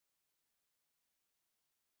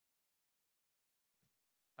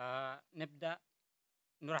نبدأ.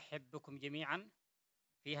 نرحب بكم جميعا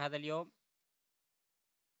في هذا اليوم.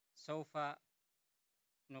 سوف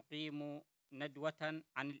نقيم ندوة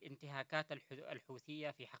عن الانتهاكات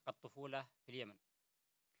الحوثية في حق الطفولة في اليمن،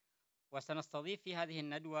 وسنستضيف في هذه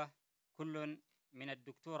الندوة كل من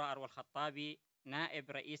الدكتورة أروى الخطابي،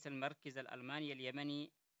 نائب رئيس المركز الألماني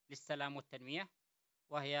اليمني للسلام والتنمية،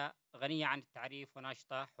 وهي غنية عن التعريف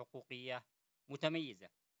وناشطة حقوقية متميزة.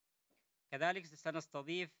 كذلك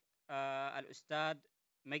سنستضيف الأستاذ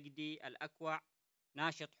مجدي الأكوع،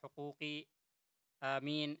 ناشط حقوقي،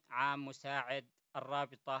 أمين عام مساعد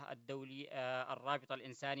الرابطة الدولي الرابطة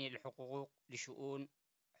الإنسانية لشؤون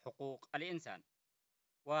حقوق الإنسان.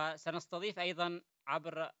 وسنستضيف أيضا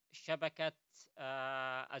عبر شبكة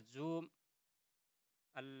الزوم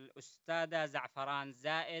الأستاذة زعفران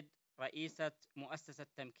زائد، رئيسة مؤسسة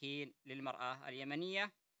تمكين للمرأة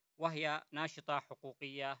اليمنية، وهي ناشطة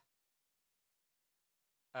حقوقية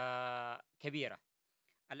كبيرة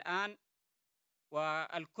الآن.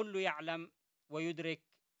 والكل يعلم ويدرك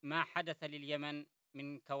ما حدث لليمن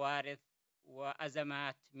من كوارث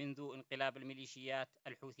وأزمات منذ انقلاب الميليشيات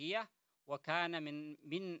الحوثية، وكان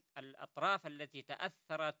من الأطراف التي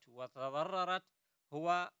تأثرت وتضررت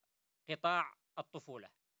هو قطاع الطفولة،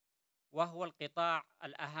 وهو القطاع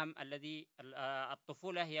الأهم الذي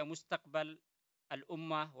الطفولة هي مستقبل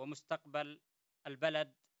الأمة ومستقبل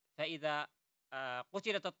البلد، فإذا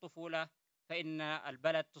قتلت الطفولة فإن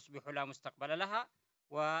البلد تصبح لا مستقبل لها.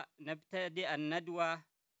 ونبتدئ الندوة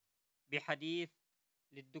بحديث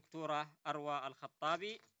للدكتورة أروى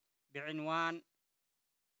الخطابي بعنوان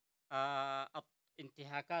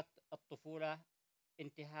انتهاكات الطفولة،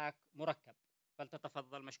 انتهاك مركب،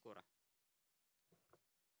 فلتتفضل مشكورة.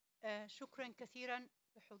 شكرا كثيرا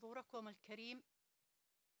لحضوركم الكريم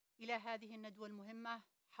إلى هذه الندوة المهمة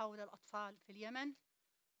حول الأطفال في اليمن.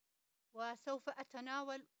 وسوف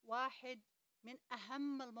أتناول واحد من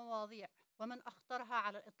أهم المواضيع ومن أخطرها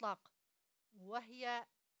على الإطلاق،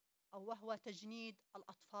 وهو تجنيد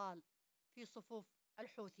الأطفال في صفوف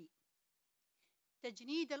الحوثي.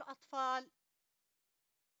 تجنيد الأطفال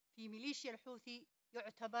في ميليشيا الحوثي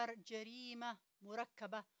يعتبر جريمة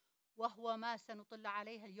مركبة، وهو ما سنطل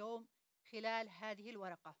عليها اليوم خلال هذه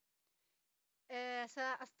الورقة.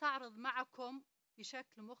 سأستعرض معكم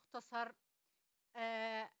بشكل مختصر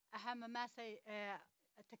أهم ما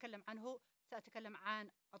سأتكلم عنه. سأتكلم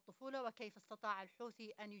عن الطفولة وكيف استطاع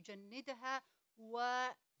الحوثي أن يجندها،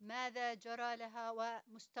 وماذا جرى لها،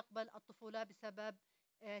 ومستقبل الطفولة بسبب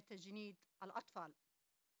تجنيد الأطفال.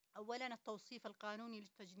 أولا، التوصيف القانوني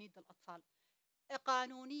لتجنيد الأطفال.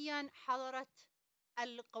 قانونيا حظرت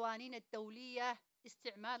القوانين الدولية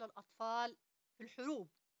استعمال الأطفال في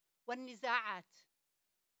الحروب والنزاعات،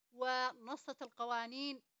 ونصت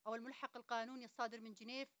القوانين أو الملحق القانوني الصادر من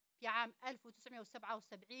جنيف في عام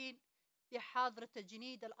 1977 بحظر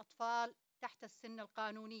تجنيد الأطفال تحت السن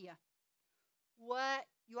القانونية،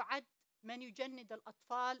 ويعد من يجند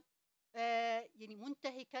الأطفال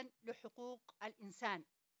منتهكا لحقوق الإنسان،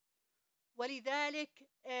 ولذلك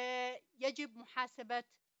يجب محاسبة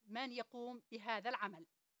من يقوم بهذا العمل.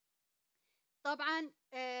 طبعا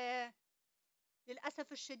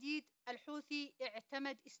للأسف الشديد الحوثي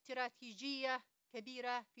اعتمد استراتيجية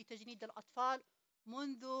كبيرة في تجنيد الأطفال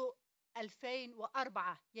منذ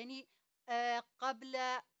 2004، يعني قبل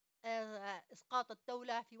إسقاط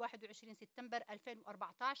الدولة في 21 سبتمبر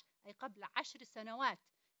 2014، أي قبل 10 سنوات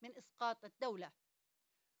من إسقاط الدولة.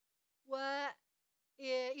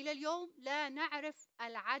 وإلى اليوم لا نعرف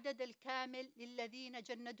العدد الكامل للذين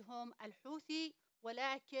جندهم الحوثي،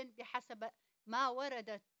 ولكن بحسب ما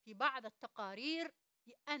ورد في بعض التقارير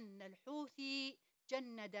بأن الحوثي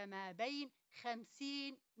جند ما بين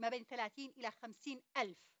 30 إلى 50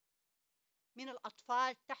 ألف من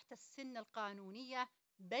الأطفال تحت السن القانونية،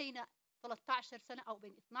 بين 13 سنة أو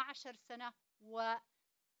بين 12 سنة و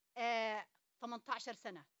 18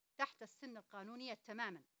 سنة، تحت السن القانونية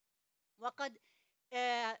تماما. وقد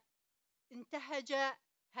انتهج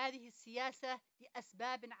هذه السياسة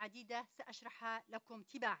لأسباب عديدة سأشرحها لكم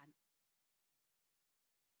تباعا.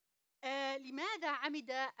 لماذا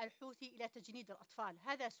عمد الحوثي إلى تجنيد الأطفال؟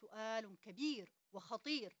 هذا سؤال كبير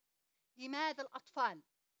وخطير. لماذا الأطفال؟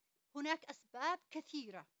 هناك أسباب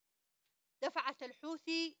كثيرة دفعت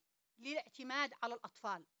الحوثي للاعتماد على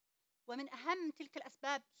الأطفال، ومن أهم تلك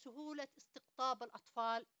الأسباب سهولة استقطاب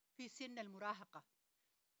الأطفال في سن المراهقة،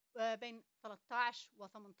 بين 13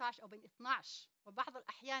 و18 أو بين 12، وبعض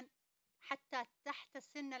الأحيان حتى تحت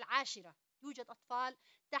سن العاشرة. يوجد أطفال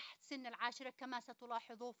تحت سن العاشرة كما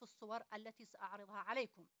ستلاحظوا في الصور التي سأعرضها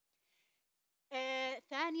عليكم.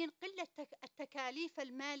 ثانيا، قلة التكاليف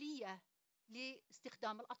المالية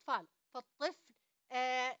لاستخدام الأطفال. فالطفل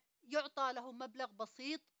يعطى له مبلغ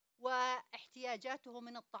بسيط، واحتياجاته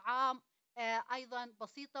من الطعام أيضا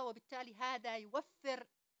بسيطة، وبالتالي هذا يوفر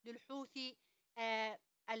للحوثي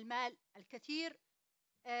المال الكثير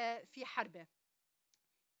في حربه.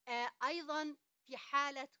 أيضا في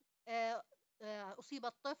حالة أصيب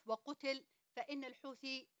الطفل وقتل، فإن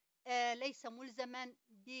الحوثي ليس ملزما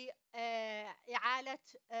بإعالة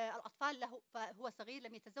الأطفال له، فهو صغير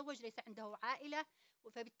لم يتزوج، ليس عنده عائلة،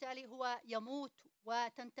 فبالتالي هو يموت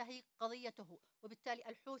وتنتهي قضيته، وبالتالي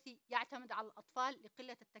الحوثي يعتمد على الأطفال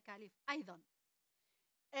لقلة التكاليف. أيضا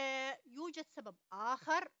يوجد سبب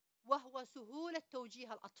آخر، وهو سهولة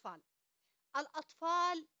توجيه الأطفال.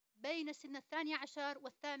 الأطفال بين سن 12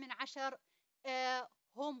 و18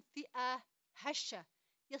 هم فئة هشة،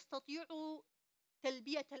 يستطيعوا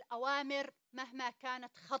تلبية الأوامر مهما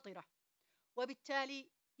كانت خطرة،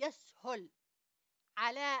 وبالتالي يسهل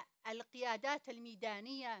على القيادات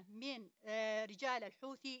الميدانية من رجال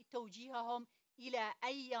الحوثي توجيههم إلى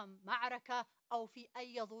أي معركة أو في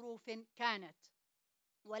أي ظروف كانت،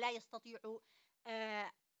 ولا يستطيعوا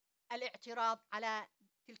الاعتراض على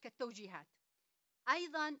تلك التوجيهات.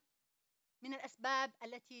 أيضا من الأسباب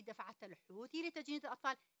التي دفعت الحوثي لتجنيد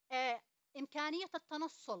الأطفال إمكانية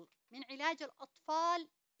التنصل من علاج الأطفال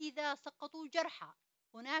إذا سقطوا جرحى.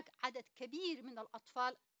 هناك عدد كبير من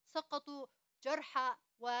الأطفال سقطوا جرحى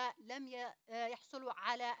ولم يحصلوا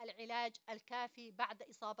على العلاج الكافي بعد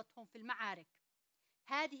إصابتهم في المعارك.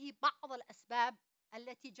 هذه بعض الأسباب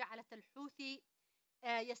التي جعلت الحوثي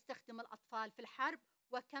يستخدم الأطفال في الحرب،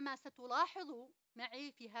 وكما ستلاحظوا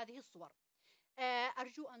معي في هذه الصور.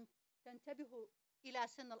 أرجو أن تنتبهوا إلى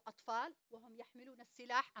سن الأطفال وهم يحملون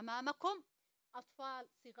السلاح أمامكم، أطفال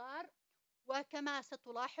صغار، وكما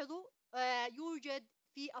ستلاحظوا يوجد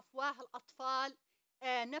في أفواه الأطفال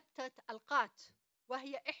نبتة القات،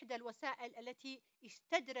 وهي إحدى الوسائل التي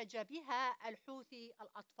استدرج بها الحوثي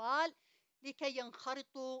الأطفال لكي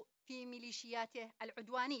ينخرطوا في ميليشياته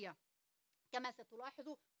العدوانية. كما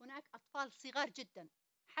ستلاحظوا هناك أطفال صغار جدا،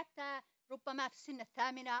 حتى ربما في السن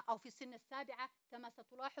 8 أو في السن 7 كما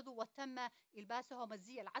ستلاحظوا، وتم إلباسهم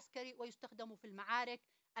الزي العسكري ويستخدموا في المعارك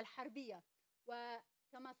الحربية،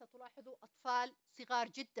 وكما ستلاحظوا أطفال صغار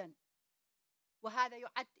جدا، وهذا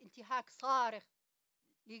يعد انتهاك صارخ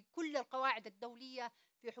لكل القواعد الدولية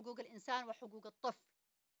في حقوق الإنسان وحقوق الطفل.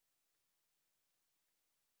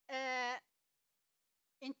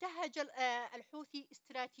 انتهج الحوثي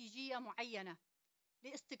استراتيجية معينة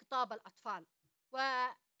لاستقطاب الأطفال،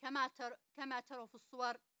 وكما تروا في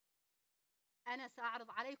الصور أنا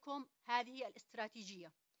سأعرض عليكم هذه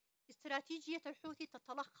الاستراتيجية. استراتيجية الحوثي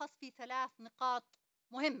تتلخص في 3 نقاط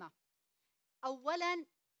مهمة. أولا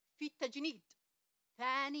في التجنيد،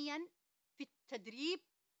 ثانيا في التدريب،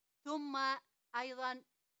 ثم أيضا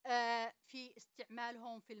في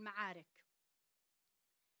استعمالهم في المعارك.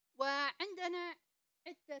 وعندنا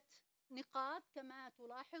عدة نقاط كما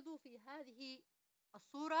تلاحظوا في هذه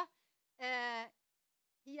الصورة،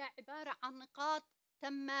 هي عبارة عن نقاط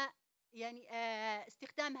تم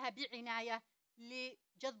استخدامها بعناية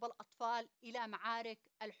لجذب الأطفال إلى معارك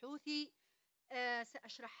الحوثي.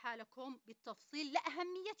 سأشرحها لكم بالتفصيل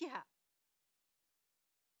لأهميتها.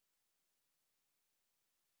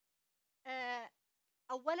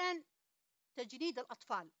 أولا تجنيد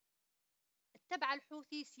الأطفال. اتبع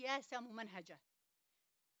الحوثي سياسة ممنهجة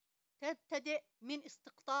تبتدئ من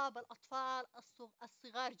استقطاب الأطفال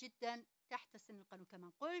الصغار جدا تحت سن القانون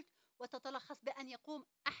كما قلت، وتتلخص بأن يقوم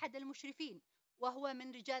أحد المشرفين، وهو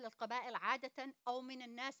من رجال القبائل عادة أو من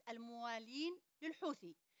الناس الموالين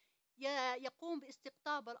للحوثي، يقوم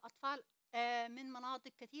باستقطاب الأطفال من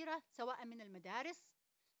مناطق كثيرة، سواء من المدارس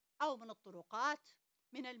أو من الطرقات،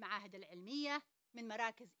 من المعاهد العلمية، من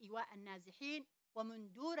مراكز إيواء النازحين،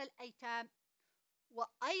 ومن دور الأيتام،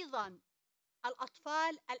 وأيضا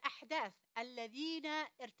الأطفال الأحداث الذين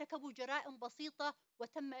ارتكبوا جرائم بسيطة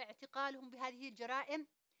وتم اعتقالهم بهذه الجرائم،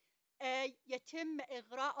 يتم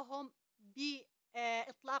إغراءهم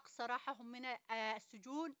بإطلاق سراحهم من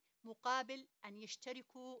السجون مقابل أن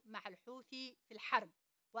يشتركوا مع الحوثي في الحرب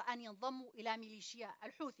وأن ينضموا إلى ميليشيا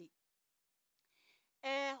الحوثي.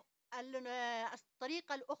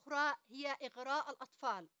 الطريقة الأخرى هي إغراء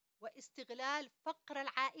الأطفال واستغلال فقر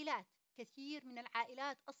العائلات. كثير من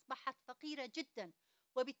العائلات أصبحت فقيرة جدا،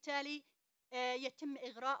 وبالتالي يتم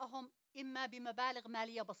إغراءهم إما بمبالغ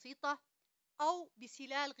مالية بسيطة أو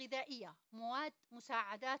بسلال غذائية، مواد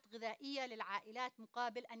مساعدات غذائية للعائلات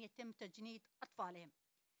مقابل أن يتم تجنيد أطفالهم.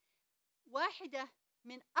 واحدة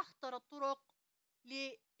من أخطر الطرق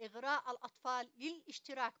لإغراء الأطفال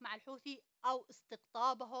للاشتراك مع الحوثي أو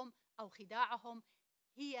استقطابهم أو خداعهم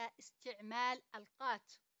هي استعمال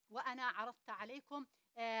القات، وأنا عرضت عليكم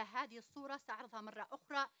هذه الصورة سأعرضها مرة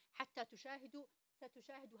أخرى حتى ستشاهدوا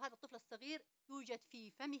هذا الطفل الصغير يوجد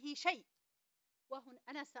في فمه شيء. وهنا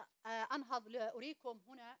أنا سأنهض لأريكم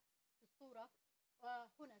هنا في الصورة.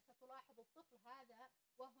 هنا ستلاحظ الطفل هذا،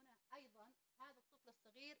 وهنا أيضا هذا الطفل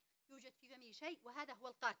الصغير يوجد في فمه شيء، وهذا هو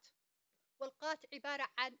القات. والقات عبارة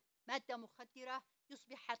عن مادة مخدرة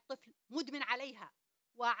يصبح الطفل مدمن عليها،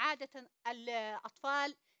 وعادة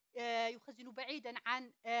الأطفال يخزنوا بعيدا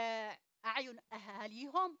عن أعين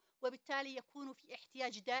أهاليهم، وبالتالي يكونوا في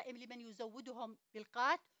احتياج دائم لمن يزودهم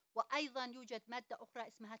بالقات. وأيضا يوجد مادة أخرى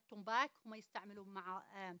اسمها التمباك، هم يستعملون مع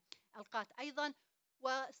القات أيضا.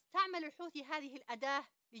 واستعمل الحوثي هذه الأداة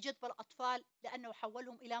لجذب الأطفال لأنه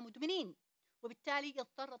حولهم إلى مدمنين، وبالتالي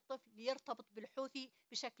يضطر الطفل ليرتبط بالحوثي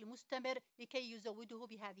بشكل مستمر لكي يزوده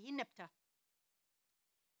بهذه النبتة.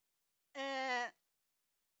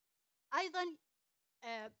 أيضا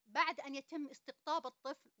بعد أن يتم استقطاب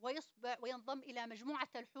الطفل وينضم إلى مجموعة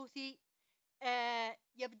الحوثي،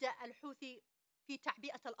 يبدأ الحوثي في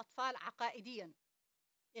تعبئة الأطفال عقائديا.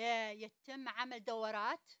 يتم عمل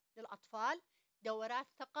دورات للأطفال، دورات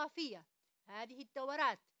ثقافية. هذه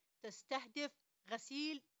الدورات تستهدف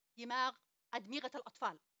غسيل أدمغة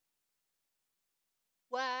الأطفال.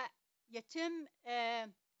 ويتم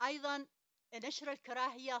أيضا نشر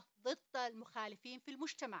الكراهية ضد المخالفين في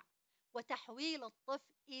المجتمع، وتحويل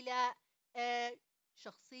الطفل إلى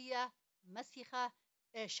شخصية مسخة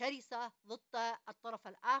شرسة ضد الطرف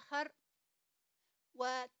الآخر،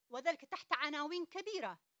 وذلك تحت عناوين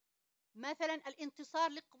كبيرة. مثلا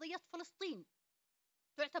الانتصار لقضية فلسطين.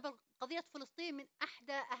 تعتبر قضية فلسطين من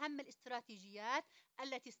أحدى أهم الاستراتيجيات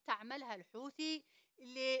التي استعملها الحوثي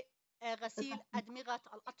لغسيل أدمغة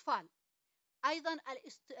الأطفال. أيضا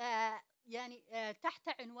تحت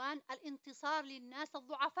عنوان الانتصار للناس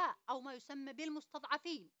الضعفاء أو ما يسمى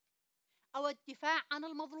بالمستضعفين، أو الدفاع عن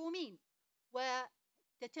المظلومين.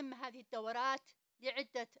 وتتم هذه الدورات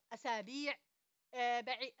لعدة أسابيع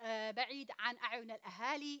بعيد عن أعين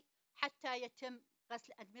الأهالي حتى يتم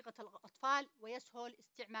غسل أدمغة الأطفال ويسهل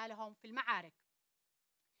استعمالهم في المعارك.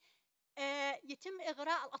 يتم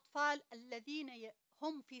إغراء الأطفال الذين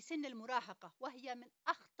هم في سن المراهقة، وهي من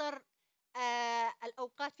أخطر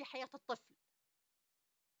الأوقات في حياة الطفل.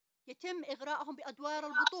 يتم إغراءهم بأدوار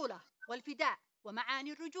البطولة والفداء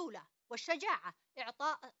ومعاني الرجولة والشجاعة.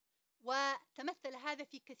 وتمثل هذا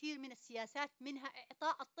في كثير من السياسات، منها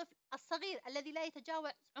إعطاء الطفل الصغير الذي لا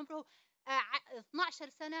يتجاوز عمره 12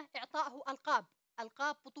 سنة إعطائه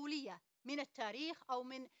ألقاب بطولية من التاريخ أو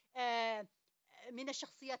من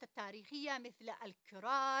الشخصيات التاريخية، مثل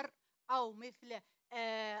الكرار أو مثل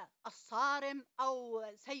الصارم أو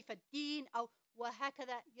سيف الدين،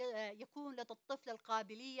 وهكذا يكون لدى الطفل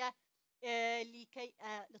القابلية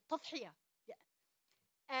للتضحية.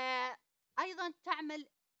 أيضا تعمل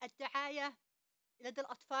الدعاية لدى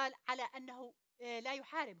الأطفال على أنه لا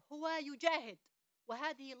يحارب، هو يجاهد.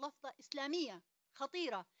 وهذه لفظة إسلامية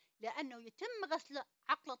خطيرة، لأنه يتم غسل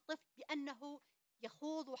عقل الطفل بأنه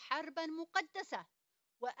يخوض حربا مقدسة،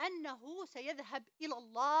 وأنه سيذهب إلى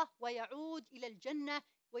الله ويعود إلى الجنة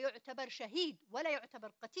ويعتبر شهيد ولا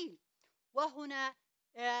يعتبر قتيل. وهنا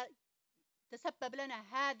تسببت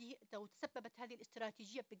هذه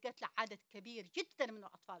الاستراتيجية بقتل عدد كبير جدا من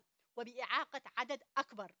الأطفال وبإعاقة عدد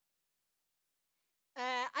أكبر.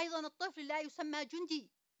 أيضا الطفل لا يسمى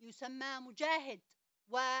جندي، يسمى مجاهد،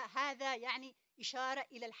 وهذا يعني إشارة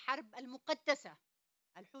إلى الحرب المقدسة.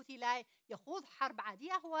 الحوثي لا يخوض حرب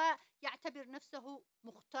عادية، هو يعتبر نفسه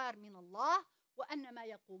مختار من الله، وأن ما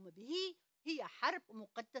يقوم به هي حرب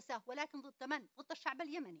مقدسة، ولكن ضد من؟ ضد الشعب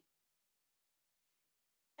اليمني.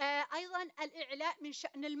 أيضا الإعلاء من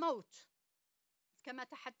شأن الموت كما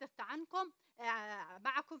تحدثت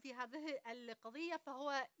معكم في هذه القضية،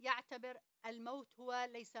 فهو يعتبر الموت هو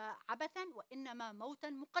ليس عبثا وإنما موتا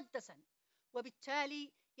مقدسا،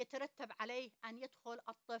 وبالتالي يترتب عليه أن يدخل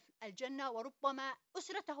الطفل الجنة، وربما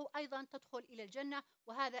أسرته أيضا تدخل إلى الجنة.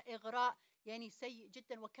 وهذا إغراء يعني سيء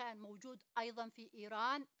جدا، وكان موجود أيضا في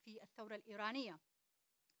إيران في الثورة الإيرانية.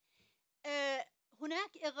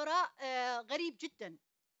 هناك إغراء غريب جدا،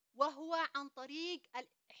 وهو عن طريق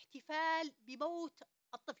الاحتفال بموت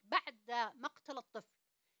الطفل بعد مقتل الطفل.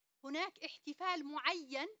 هناك احتفال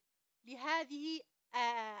معين لهذه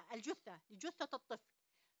الجثة، لجثة الطفل.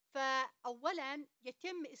 فأولا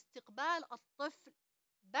يتم استقبال الطفل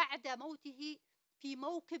بعد موته في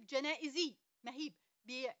موكب جنائزي مهيب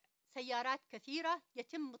بسيارات كثيرة،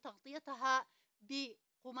 يتم تغطيتها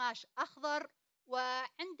بقماش أخضر.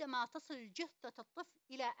 وعندما تصل جثة الطفل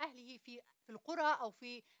إلى أهله في القرى أو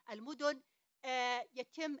في المدن،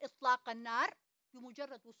 يتم إطلاق النار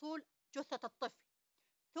بمجرد وصول جثة الطفل.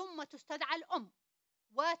 ثم تستدعى الأم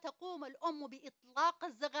وتقوم الأم بإطلاق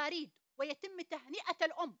الزغاريد ويتم تهنئة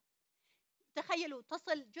الأم. تخيلوا،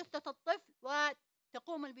 تصل جثة الطفل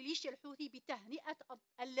وتقوم الميليشيا الحوثي بتهنئة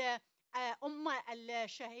أم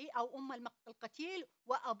الشهيد أو أم القتيل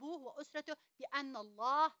وأبوه وأسرته بأن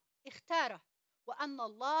الله اختاره وأن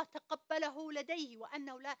الله تقبله لديه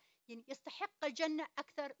وأنه لا يعني يستحق الجنة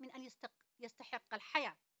أكثر من أن يستحق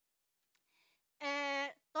الحياة.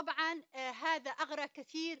 طبعا هذا أغرى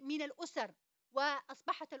كثير من الأسر،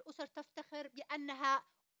 وأصبحت الأسر تفتخر بأنها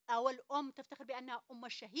أو الأم تفتخر بأنها أم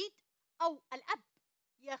الشهيد، أو الأب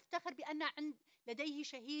يفتخر بأن لديه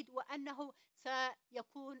شهيد وأنه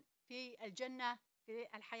سيكون في الجنة في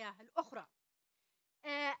الحياة الأخرى.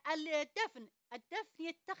 الدفن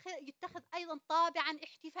يتخذ أيضا طابعا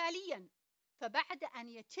احتفاليا، فبعد أن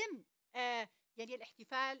يتم يعني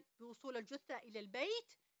الاحتفال بوصول الجثة إلى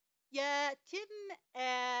البيت يتم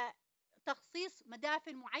تخصيص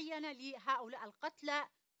مدافن معينة لهؤلاء القتلى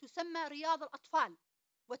تسمى رياض الأطفال،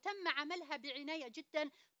 وتم عملها بعناية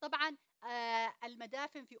جدا. طبعا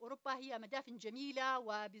المدافن في أوروبا هي مدافن جميلة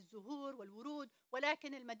وبالزهور والورود،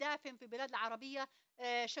 ولكن المدافن في البلاد العربية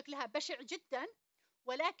شكلها بشع جدا.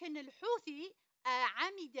 ولكن الحوثي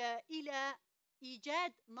عمد إلى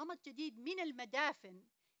إيجاد نمط جديد من المدافن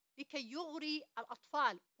لكي يغري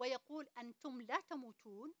الأطفال ويقول أنتم لا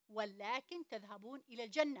تموتون ولكن تذهبون إلى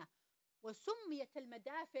الجنة. وسميت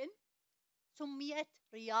المدافن سميت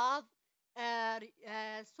رياض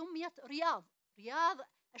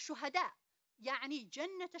الشهداء، يعني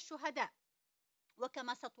جنة الشهداء.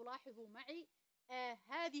 وكما ستلاحظوا معي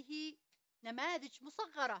هذه نماذج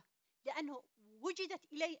مصغرة، لأنه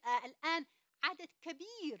وجدت الآن عدد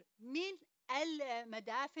كبير من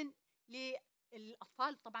المدافن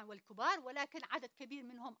للأطفال طبعا والكبار، ولكن عدد كبير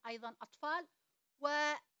منهم أيضا أطفال.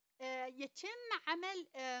 ويتم عمل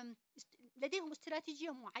لديهم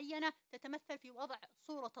استراتيجية معينة تتمثل في وضع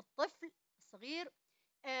صورة الطفل الصغير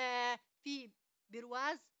في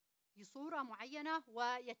برواز في صورة معينة،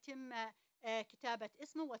 ويتم كتابة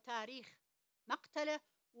اسمه وتاريخ مقتله،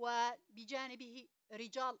 وبجانبه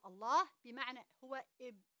رجال الله بمعنى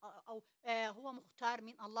هو مختار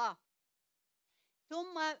من الله.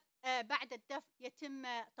 ثم بعد الدفن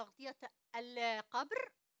يتم تغطية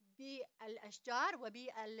القبر بالأشجار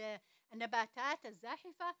وبالنباتات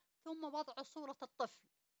الزاحفة، ثم وضع صورة الطفل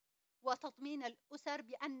وتطمين الأسر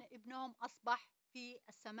بأن ابنهم أصبح في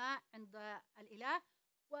السماء عند الإله.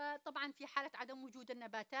 وطبعا في حالة عدم وجود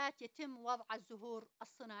النباتات يتم وضع الزهور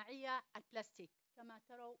الصناعية البلاستيك. كما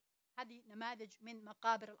تروا هذه نماذج من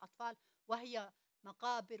مقابر الأطفال، وهي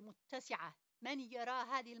مقابر متسعة. من يرى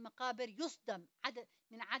هذه المقابر يصدم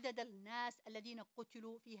من عدد الناس الذين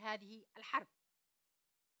قتلوا في هذه الحرب.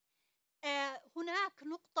 هناك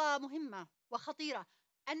نقطة مهمة وخطيرة،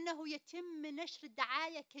 أنه يتم نشر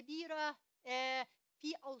دعاية كبيرة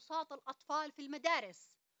في أوساط الأطفال في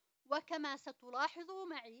المدارس. وكما ستلاحظوا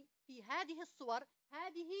معي في هذه الصور،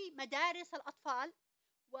 هذه مدارس الأطفال،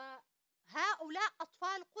 وهؤلاء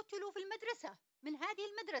أطفال قتلوا في المدرسة من هذه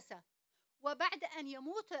المدرسة. وبعد أن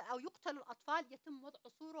يموت أو يقتل الأطفال يتم وضع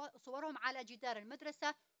صورهم على جدار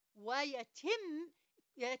المدرسة، ويتم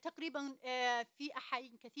تقريبا في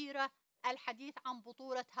أحايين كثيرة الحديث عن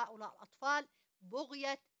بطولة هؤلاء الأطفال،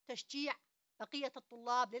 بغية تشجيع بقية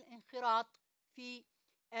الطلاب للانخراط في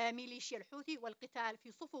ميليشيا الحوثي والقتال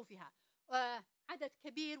في صفوفها. عدد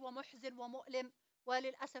كبير ومحزن ومؤلم،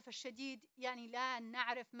 وللأسف الشديد يعني لا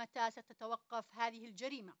نعرف متى ستتوقف هذه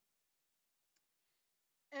الجريمة.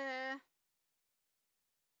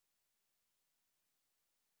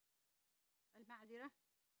 المعذرة،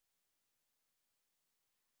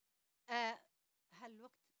 هل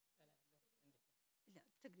الوقت؟ لا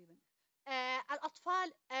تقريبا.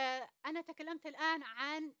 الأطفال، أنا تكلمت الآن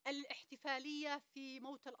عن الاحتفالية في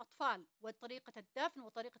موت الأطفال وطريقة الدفن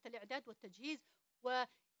وطريقة الإعداد والتجهيز،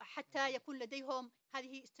 وحتى يكون لديهم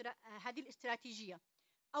هذه الاستراتيجية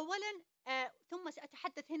أولا. ثم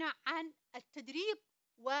سأتحدث هنا عن التدريب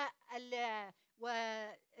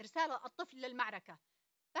وإرسال الطفل للمعركة.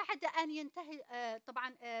 بعد أن ينتهي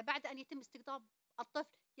طبعا بعد أن يتم استقطاب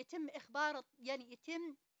الطفل يتم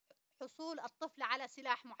يتم حصول الطفل على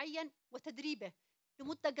سلاح معين وتدريبه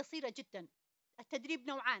لمدة قصيرة جدا. التدريب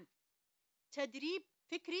نوعان: تدريب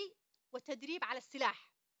فكري وتدريب على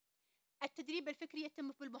السلاح. التدريب الفكري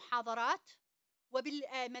يتم بالمحاضرات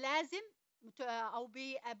وبالملازم أو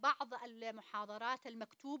ببعض المحاضرات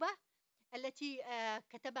المكتوبة التي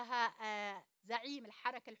كتبها زعيم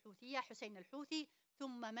الحركة الحوثية حسين الحوثي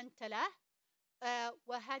ثم من تلاه،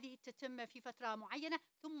 وهذه تتم في فترة معينة.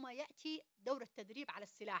 ثم يأتي دور التدريب على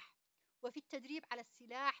السلاح، وفي التدريب على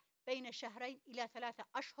السلاح بين 2 إلى 3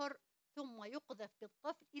 أشهر، ثم يقذف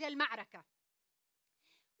بالطفل إلى المعركة.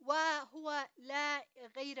 هو لا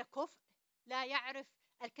غير كفء، لا يعرف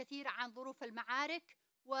الكثير عن ظروف المعارك،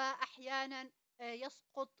 وأحيانا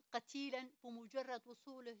يسقط قتيلا بمجرد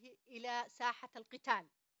وصوله إلى ساحة القتال.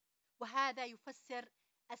 وهذا يفسر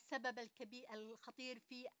السبب الكبير الخطير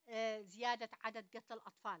في زيادة عدد قتل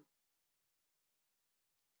الأطفال.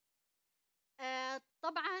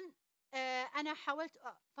 طبعا أنا حاولت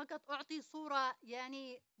فقط أعطي صورة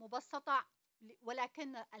يعني مبسطة،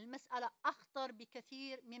 ولكن المسألة أخطر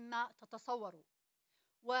بكثير مما تتصوروا.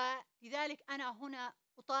 ولذلك أنا هنا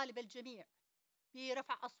أطالب الجميع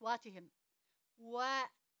برفع أصواتهم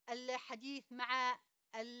والحديث مع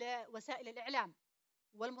وسائل الإعلام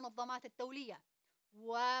والمنظمات الدولية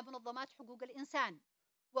ومنظمات حقوق الإنسان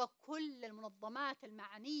وكل المنظمات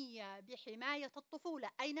المعنية بحماية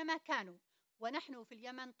الطفولة أينما كانوا. ونحن في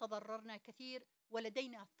اليمن تضررنا كثير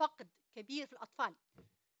ولدينا فقد كبير في الأطفال.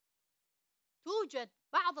 توجد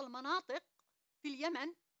بعض المناطق في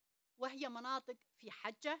اليمن، وهي مناطق في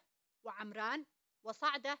حجة وعمران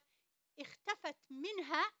وصعدة، اختفت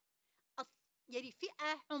منها يعني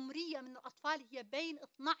فئة عمرية من الأطفال هي بين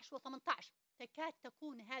 12 و 18. تكاد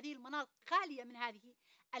تكون هذه المناطق خالية من هذه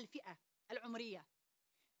الفئة العمرية.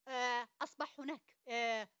 أصبح هناك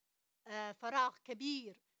فراغ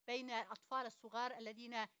كبير بين الأطفال الصغار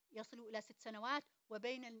الذين يصلوا إلى 6 سنوات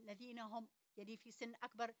وبين الذين هم يعني في سن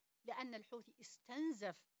أكبر، لأن الحوثي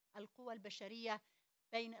استنزف القوى البشرية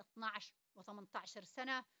بين 12 و 18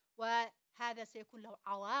 سنة، وهذا سيكون له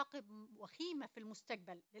عواقب وخيمة في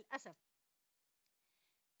المستقبل للأسف.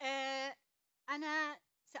 أنا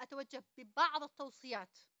سأتوجه ببعض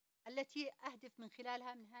التوصيات التي أهدف من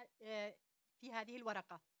خلالها في هذه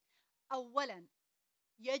الورقة. أولا،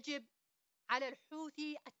 يجب على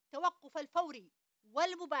الحوثي التوقف الفوري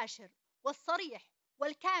والمباشر والصريح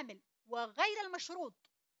والكامل وغير المشروط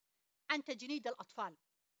عن تجنيد الأطفال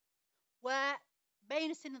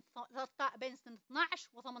وبين سن 12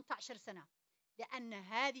 و 18 سنة، لأن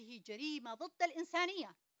هذه جريمة ضد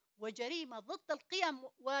الإنسانية وجريمة ضد القيم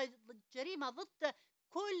وجريمة ضد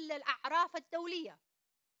كل الأعراف الدولية.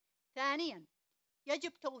 ثانيا،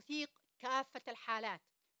 يجب توثيق كافة الحالات.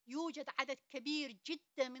 يوجد عدد كبير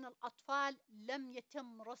جدا من الأطفال لم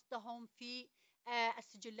يتم رصدهم في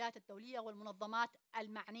السجلات الدولية والمنظمات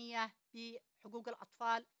المعنية بحقوق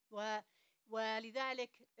الأطفال،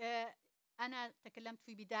 ولذلك أنا تكلمت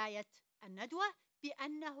في بداية الندوة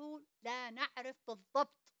بأنه لا نعرف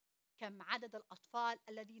بالضبط كم عدد الأطفال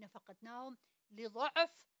الذين فقدناهم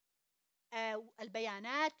لضعف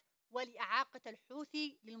البيانات ولإعاقة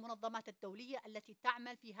الحوثي للمنظمات الدولية التي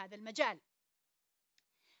تعمل في هذا المجال.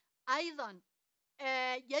 أيضا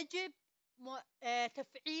يجب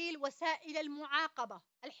تفعيل وسائل المعاقبة،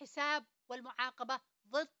 الحساب والمعاقبة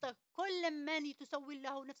ضد كل من تسول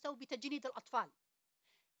له نفسه بتجنيد الأطفال.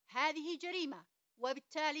 هذه جريمة،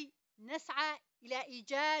 وبالتالي نسعى إلى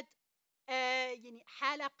إيجاد يعني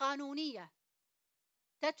حالة قانونية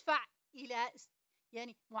تدفع إلى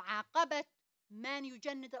يعني معاقبة من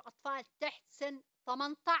يجند الأطفال تحت سن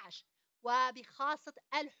 18، وبخاصة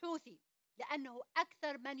الحوثي، لأنه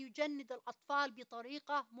أكثر من يجند الأطفال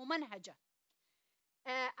بطريقة ممنهجة.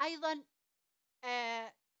 أيضا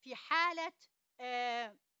في حالة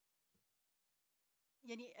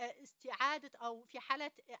يعني استعادة أو في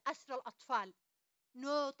حالة أسر الأطفال،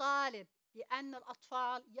 نطالب بأن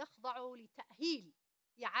الأطفال يخضعوا لتأهيل،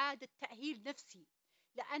 إعادة تأهيل نفسي،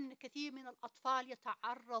 لأن كثير من الأطفال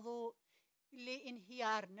يتعرضوا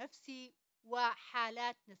لانهيار نفسي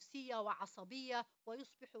وحالات نفسية وعصبية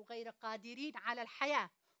ويصبحوا غير قادرين على الحياة.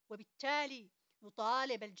 وبالتالي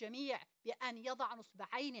نطالب الجميع بأن يضع نصب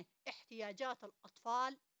عينه احتياجات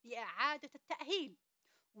الأطفال لإعادة التأهيل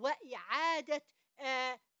وإعادة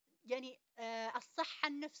يعني الصحة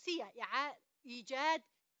النفسية، إيجاد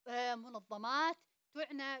منظمات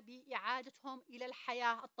تعنى بإعادتهم إلى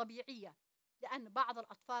الحياة الطبيعية، لأن بعض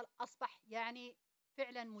الأطفال أصبح يعني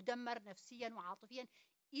فعلا مدمر نفسيا وعاطفيا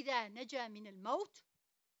إذا نجا من الموت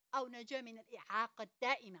أو نجا من الإعاقة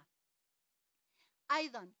الدائمة.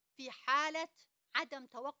 أيضا في حالة عدم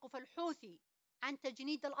توقف الحوثي عن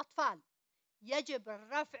تجنيد الأطفال، يجب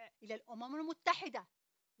الرفع إلى الأمم المتحدة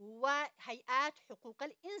وهيئات حقوق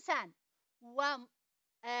الإنسان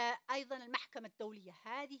وأيضا المحكمة الدولية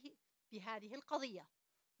بهذه القضية،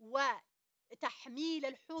 وتحميل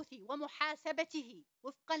الحوثي ومحاسبته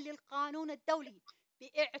وفقا للقانون الدولي،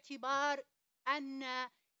 باعتبار أن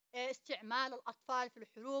استعمال الأطفال في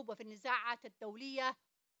الحروب وفي النزاعات الدولية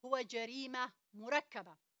هو جريمة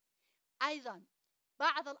مركبة. أيضا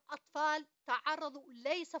بعض الأطفال تعرضوا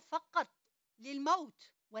ليس فقط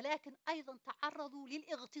للموت ولكن أيضا تعرضوا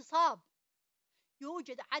للاغتصاب.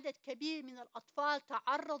 يوجد عدد كبير من الأطفال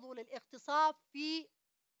تعرضوا للاغتصاب في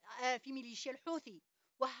في ميليشيا الحوثي،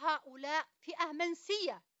 وهؤلاء فئة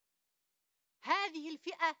منسية. هذه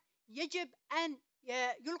الفئة يجب أن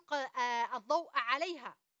يلقى الضوء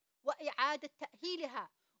عليها وإعادة تأهيلها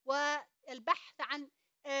والبحث عن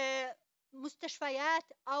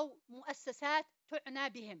مستشفيات أو مؤسسات تعنى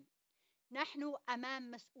بهم. نحن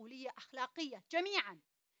أمام مسؤولية أخلاقية جميعا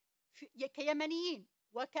كيمنيين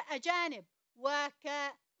وكأجانب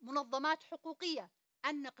وكمنظمات حقوقية،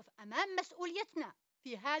 أن نقف أمام مسؤوليتنا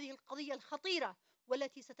في هذه القضية الخطيرة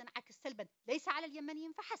والتي ستنعكس سلبا ليس على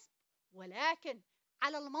اليمنيين فحسب ولكن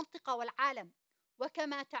على المنطقة والعالم.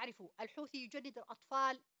 وكما تعرفوا الحوثي يجند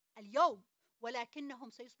الأطفال اليوم، ولكنهم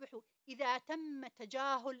سيصبحوا إذا تم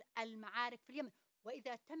تجاهل المعارك في اليمن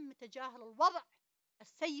وإذا تم تجاهل الوضع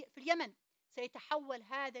السيء في اليمن سيتحول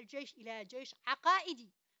هذا الجيش إلى جيش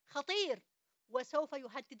عقائدي خطير، وسوف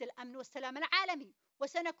يهدد الأمن والسلام العالمي،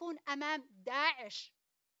 وسنكون أمام داعش،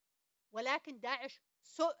 ولكن داعش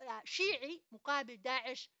شيعي مقابل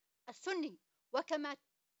داعش السني. وكما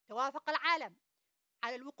توافق العالم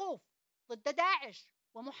على الوقوف ضد داعش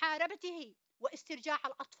ومحاربته واسترجاع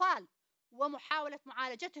الأطفال ومحاولة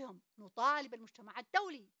معالجتهم، نطالب المجتمع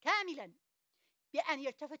الدولي كاملا بأن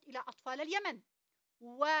يلتفت إلى أطفال اليمن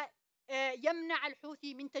ويمنع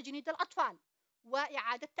الحوثي من تجنيد الأطفال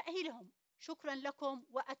وإعادة تأهيلهم. شكرا لكم،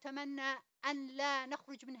 وأتمنى أن لا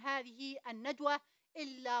نخرج من هذه الندوة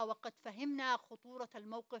إلا وقد فهمنا خطورة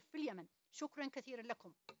الموقف في اليمن. شكرا كثيرا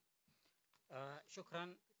لكم.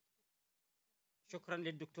 شكرا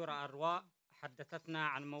للدكتورة أرواء، حدثتنا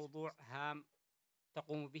عن موضوع هام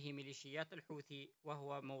تقوم به ميليشيات الحوثي،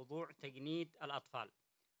 وهو موضوع تجنيد الأطفال.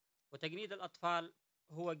 وتجنيد الأطفال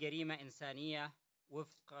هو جريمة إنسانية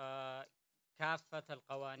وفق كافة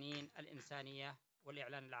القوانين الإنسانية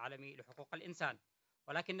والإعلان العالمي لحقوق الإنسان.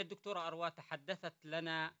 ولكن الدكتورة أرواء تحدثت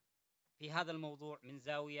لنا في هذا الموضوع من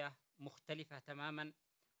زاوية مختلفة تماما،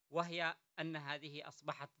 وهي أن هذه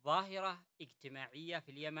أصبحت ظاهرة اجتماعية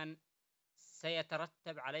في اليمن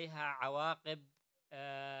سيترتب عليها عواقب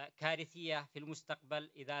كارثية في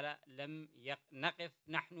المستقبل إذا لم نقف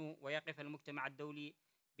نحن ويقف المجتمع الدولي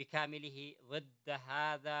بكامله ضد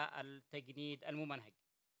هذا التجنيد الممنهج.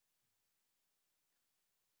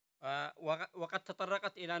 وقد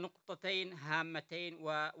تطرقت إلى نقطتين هامتين،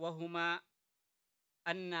 وهما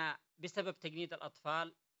أن بسبب تجنيد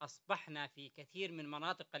الأطفال أصبحنا في كثير من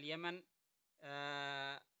مناطق اليمن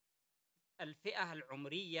الفئة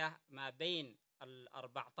العمرية ما بين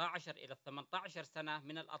 14 إلى 18 سنة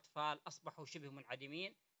من الأطفال أصبحوا شبه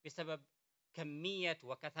منعدمين بسبب كمية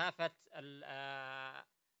وكثافة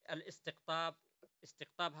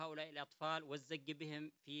استقطاب هؤلاء الأطفال والزج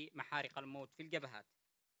بهم في محارق الموت في الجبهات.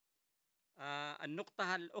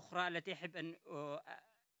 النقطة الأخرى التي أحب أن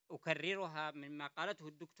أكررها مما قالته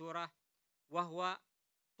الدكتورة وهو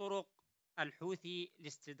طرق الحوثي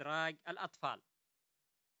لاستدراج الأطفال،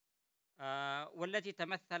 والتي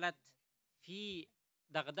تمثلت في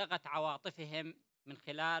دغدغة عواطفهم من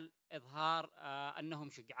خلال إظهار أنهم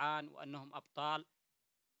شجعان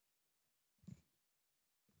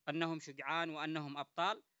وأنهم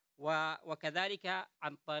أبطال، وكذلك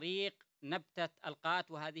عن طريق نبتة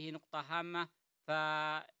القات. وهذه نقطة هامة،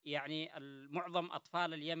 فيعني معظم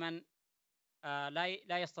أطفال اليمن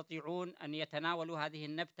لا يستطيعون أن يتناولوا هذه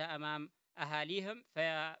النبتة أمام أهاليهم،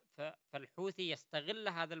 فالحوثي يستغل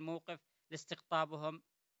هذا الموقف لاستقطابهم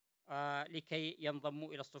لكي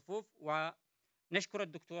ينضموا إلى الصفوف. ونشكر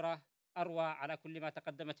الدكتورة أروى على كل ما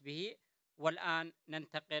تقدمت به. والآن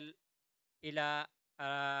ننتقل إلى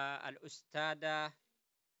الأستاذة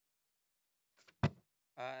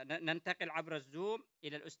ننتقل عبر الزوم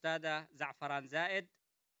إلى الأستاذة زعفران زائد،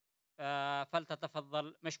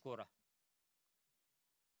 فلتتفضل مشكورة.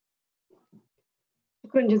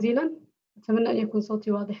 شكرا جزيلا. أتمنى أن يكون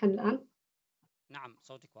صوتي واضحا الآن. نعم،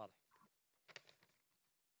 صوتك واضح.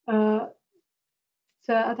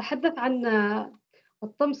 سأتحدث عن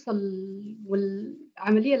الطمس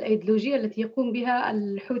والعملية الأيديولوجية التي يقوم بها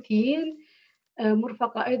الحوثيين،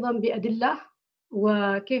 مرفقة أيضا بأدلة،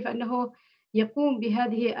 وكيف أنه يقوم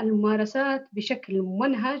بهذه الممارسات بشكل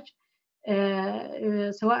ممنهج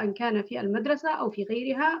سواء كان في المدرسة أو في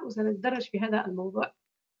غيرها، وسنتدرج في هذا الموضوع.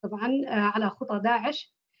 طبعا على خطى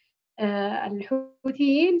داعش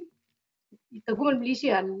الحوثيين تقوم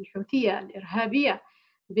الميليشيا الحوثية الإرهابية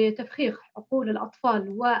بتفخيخ عقول الأطفال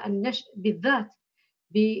والنشء بالذات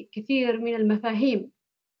بكثير من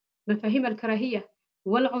مفاهيم الكراهية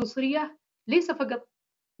والعنصرية، ليس فقط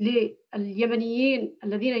لليمنيين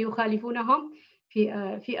الذين يخالفونهم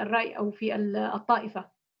في الرأي أو في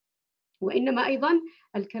الطائفة، وإنما أيضا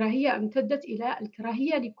الكراهية امتدت إلى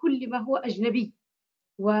الكراهية لكل ما هو أجنبي.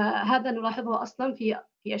 وهذا نلاحظه أصلا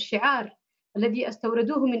في الشعار الذي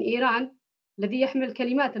استوردوه من إيران، الذي يحمل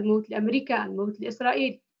كلمات الموت لأمريكا، الموت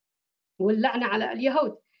لإسرائيل، واللعنة على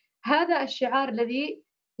اليهود. هذا الشعار الذي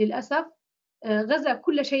للأسف غزا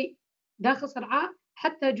كل شيء داخل صنعاء،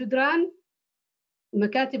 حتى جدران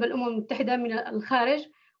مكاتب الأمم المتحدة من الخارج،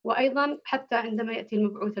 وأيضا حتى عندما يأتي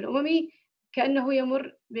المبعوث الأممي كأنه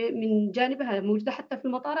يمر من جانبها، موجودة حتى في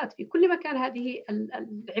المطارات في كل مكان هذه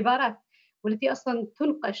العبارات، والتي أصلا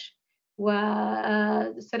تنقش،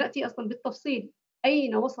 وسنأتي أصلا بالتفصيل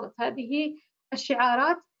أين وصلت هذه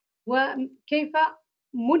الشعارات وكيف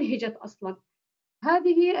منهجت أصلا.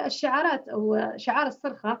 هذه الشعارات أو شعار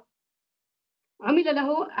الصرخة عملت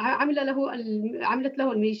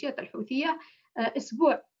له الميليشيات الحوثية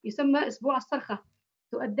أسبوع يسمى أسبوع الصرخة،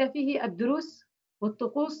 تؤدى فيه الدروس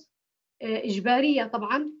والطقوس إجبارية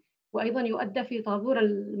طبعا، وأيضا يؤدى في طابور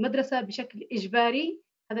المدرسة بشكل إجباري،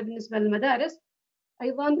 هذا بالنسبة للمدارس.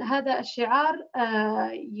 أيضا هذا الشعار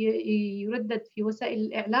يردد في وسائل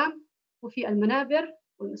الإعلام وفي المنابر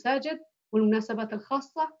والمساجد والمناسبات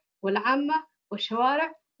الخاصة والعامة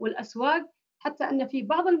والشوارع والأسواق، حتى أن في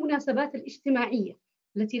بعض المناسبات الاجتماعية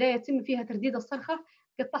التي لا يتم فيها ترديد الصرخة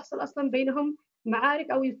قد تحصل أصلا بينهم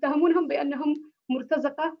معارك، أو يتهمونهم بأنهم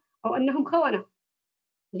مرتزقة أو أنهم خونة،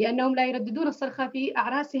 لأنهم لا يرددون الصرخة في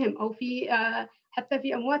أعراسهم أو في حتى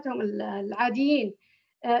في أمواتهم العاديين.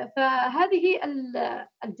 فهذه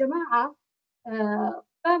الجماعة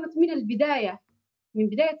قامت من بداية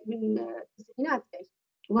التسعينات،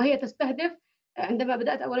 وهي تستهدف عندما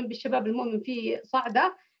بدأت أولا بالشباب المؤمن في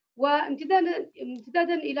صعدة،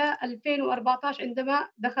 وامتدادا إلى 2014 عندما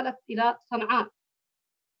دخلت إلى صنعاء.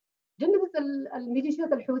 جندت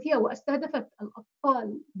الميليشيات الحوثية واستهدفت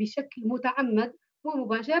الأطفال بشكل متعمد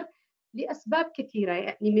ومباشر لأسباب كثيرة.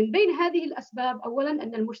 يعني من بين هذه الأسباب أولا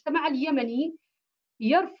أن المجتمع اليمني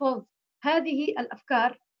يرفض هذه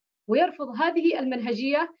الأفكار ويرفض هذه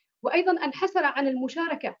المنهجية، وأيضا انحسر عن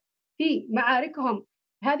المشاركة في معاركهم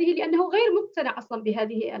هذه لأنه غير مقتنع أصلا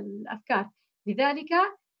بهذه الأفكار. لذلك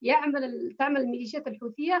تعمل الميليشيات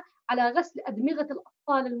الحوثية على غسل أدمغة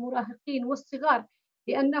الأطفال المراهقين والصغار،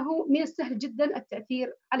 لأنه من السهل جدا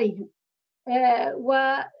التأثير عليهم.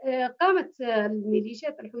 وقامت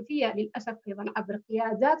الميليشيات الحوثية للأسف أيضا عبر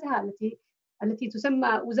قياداتها التي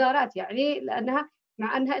تسمى وزارات، يعني لأنها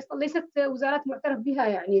مع أنها ليست وزارات معترف بها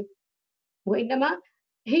يعني، وإنما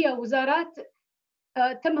هي وزارات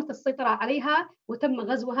تمت السيطرة عليها وتم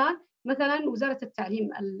غزوها. مثلا وزارة التعليم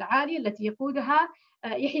العالي التي يقودها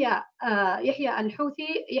يحيى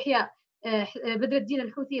الحوثي، يحيى بدر الدين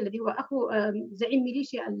الحوثي الذي هو أخو زعيم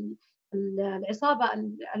ميليشيا العصابة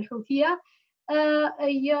الحوثية،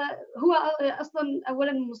 هو أصلا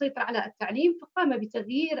أولا مسيطر على التعليم، فقام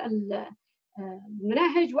بتغيير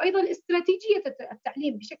المناهج وأيضا استراتيجية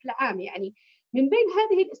التعليم بشكل عام. يعني من بين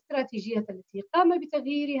هذه الاستراتيجيات التي قام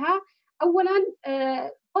بتغييرها أولا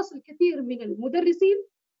فصل كثير من المدرسين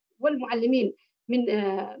والمعلمين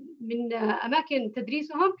من أماكن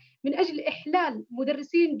تدريسهم من أجل إحلال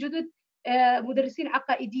مدرسين جدد، مدرسين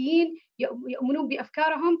عقائديين يؤمنون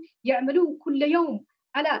بأفكارهم، يعملون كل يوم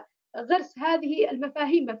على غرس هذه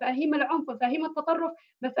المفاهيم، مفاهيم العنف، مفاهيم التطرف،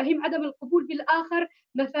 مفاهيم عدم القبول بالآخر،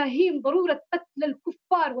 مفاهيم ضرورة قتل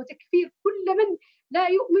الكفار وتكفير كل من لا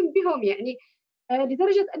يؤمن بهم. يعني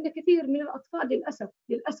لدرجة أن كثير من الأطفال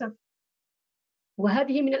للأسف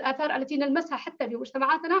وهذه من الآثار التي نلمسها حتى في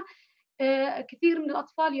مجتمعاتنا، كثير من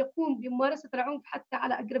الأطفال يقوم بممارسة العنف حتى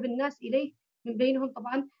على أقرب الناس إليه، من بينهم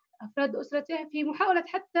طبعا أفراد أسرته، في محاولة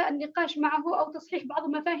حتى النقاش معه أو تصحيح بعض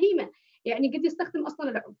مفاهيمه. يعني قد يستخدم أصلا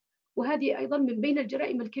العنف، وهذه أيضا من بين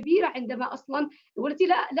الجرائم الكبيرة عندما أصلا، والتي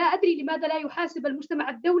لا أدري لماذا لا يحاسب المجتمع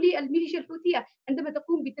الدولي الميليشيا الحوثية عندما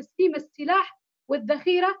تقوم بتسليم السلاح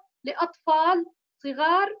والذخيرة لأطفال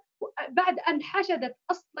صغار بعد أن حشدت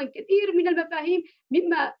أصلا كثير من المفاهيم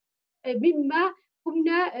مما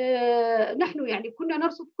كنا نحن يعني كنا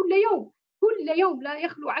نرصد كل يوم لا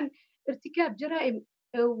يخلو عن ارتكاب جرائم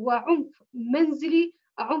وعنف منزلي،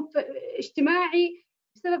 عنف اجتماعي،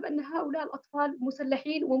 بسبب أن هؤلاء الأطفال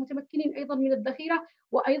مسلحين ومتمكنين أيضا من الذخيرة،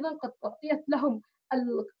 وأيضا قد أعطيت لهم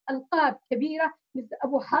ألقاب كبيرة مثل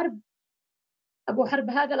أبو حرب.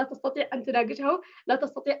 هذا لا تستطيع أن تناقشه، لا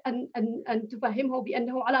تستطيع أن تفهمه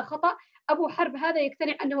بأنه على خطأ. أبو حرب هذا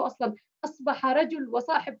يقتنع أنه أصلا أصبح رجل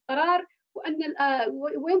وصاحب قرار،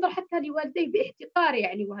 وينظر حتى لوالديه باحتقار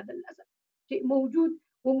يعني. وهذا للأسف شيء موجود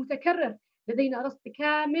ومتكرر. لدينا رصد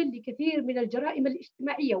كامل لكثير من الجرائم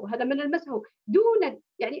الاجتماعية، وهذا من نلمسه دونا.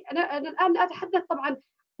 يعني أنا الآن لا أتحدث طبعا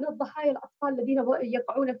عن الضحايا الأطفال الذين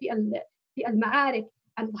يقعون في المعارك،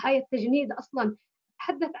 عن ضحايا التجنيد أصلا،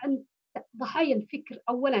 أتحدث عن ضحايا الفكر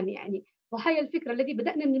أولا. يعني ضحايا الفكر الذي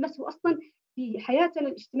بدأنا نلمسه أصلا في حياتنا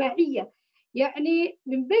الاجتماعية. يعني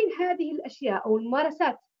من بين هذه الأشياء أو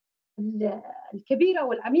الممارسات الكبيرة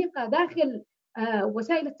والعميقة داخل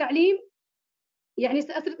وسائل التعليم، يعني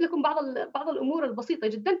سأسرد لكم بعض الأمور البسيطة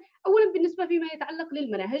جدا. أولا بالنسبة فيما يتعلق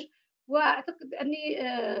للمناهج، وأعتقد أني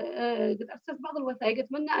قد أرسلت بعض الوثائق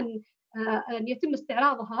أتمنى أن يتم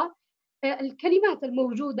استعراضها. الكلمات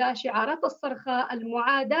الموجودة، شعارات الصرخة،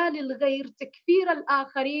 المعاداة للغير، تكفير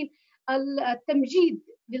الآخرين، التمجيد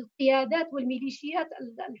للقيادات والميليشيات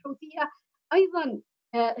الحوثية، أيضا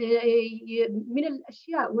من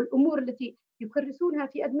الأشياء والأمور التي يكرسونها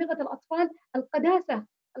في أدمغة الأطفال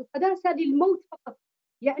القداسة للموت فقط.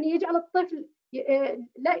 يعني يجعل الطفل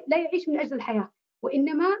لا يعيش من أجل الحياة،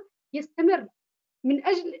 وإنما يستمر من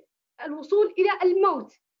أجل الوصول إلى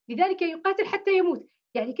الموت، لذلك يقاتل حتى يموت.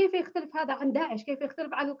 يعني كيف يختلف هذا عن داعش؟ كيف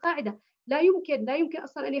يختلف عن القاعدة؟ لا يمكن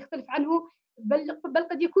أصلا أن يختلف عنه، بل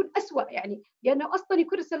قد يكون أسوأ، يعني لأنه أصلا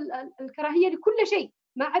يكرس الكراهية لكل شيء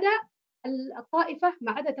ما عدا الطائفة،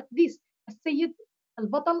 ما عدا تقديس السيد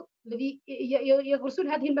البطل الذي يغرسون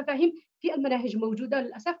هذه المفاهيم في المناهج موجودة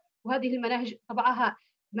للأسف. وهذه المناهج طبعها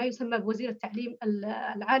ما يسمى بوزير التعليم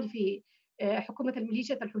العالي في حكومة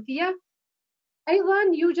الميليشيات الحوثية. أيضا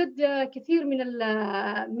يوجد كثير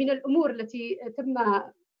من الأمور التي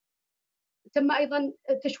تم أيضا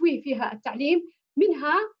تشويه فيها التعليم،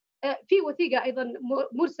 منها في وثيقة أيضا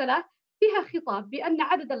مرسلة فيها خطاب بأن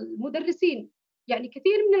عدد المدرسين، يعني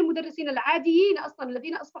كثير من المدرسين العاديين أصلا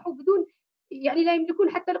الذين أصبحوا بدون، يعني لا يملكون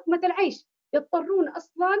حتى لقمة العيش، يضطرون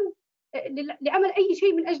أصلا لعمل أي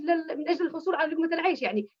شيء من أجل الحصول على لقمة العيش،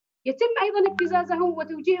 يعني يتم أيضا ابتزازهم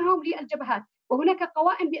وتوجيههم للجبهات. وهناك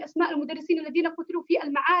قوائم بأسماء المدرسين الذين قتلوا في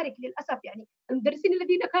المعارك للأسف، يعني المدرسين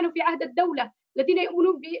الذين كانوا في عهد الدولة، الذين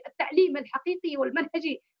يؤمنون بالتعليم الحقيقي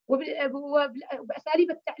والمنهجي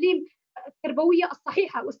وبأساليب التعليم التربوية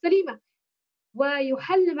الصحيحة والسليمة،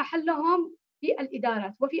 ويحل محلهم في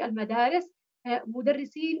الإدارات وفي المدارس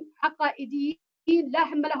مدرسين عقائديين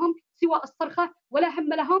لا هم لهم سوى الصرخة ولا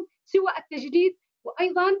هم لهم سوى التجديد.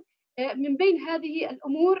 وأيضا من بين هذه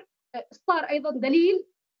الأمور صار أيضا دليل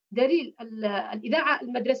الإذاعة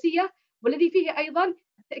المدرسية، والذي فيه أيضا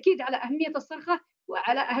التأكيد على أهمية الصرخة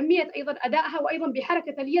وعلى أهمية أيضا أدائها، وأيضا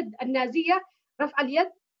بحركة اليد النازية، رفع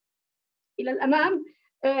اليد إلى الأمام،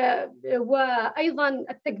 وأيضا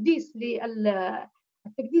التقديس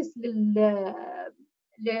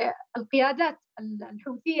للقيادات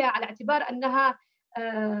الحوثية على اعتبار أنها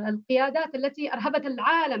القيادات التي أرهبت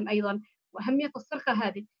العالم أيضا، وأهمية الصرخة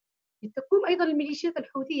هذه. تقوم أيضا الميليشيات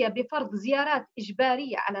الحوثية بفرض زيارات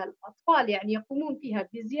إجبارية على الأطفال، يعني يقومون فيها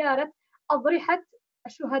بزيارة أضرحة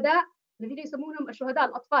الشهداء الذين يسمونهم الشهداء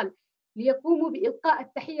الأطفال، ليقوموا بإلقاء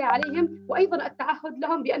التحية عليهم، وأيضا التعهد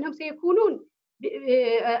لهم بأنهم سيكونون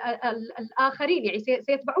الآخرين، يعني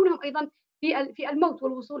سيتبعونهم أيضا في الموت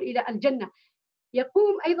والوصول إلى الجنة.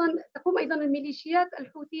 تقوم أيضا الميليشيات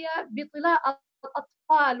الحوثية بطلاء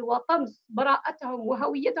الأطفال وطمس براءتهم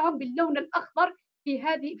وهويتهم باللون الأخضر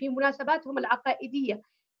في مناسباتهم العقائدية،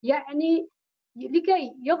 يعني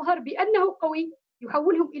لكي يظهر بأنه قوي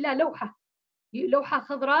يحولهم إلى لوحة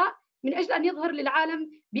خضراء من أجل أن يظهر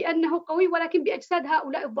للعالم بأنه قوي، ولكن بأجساد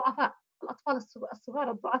هؤلاء الضعفاء، الأطفال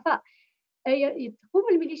الصغار الضعفاء. تقوم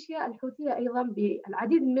الميليشيا الحوثية أيضا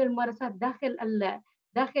بالعديد من الممارسات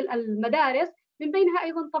داخل المدارس، من بينها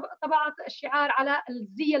أيضا طبعة الشعار على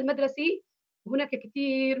الزي المدرسي. هناك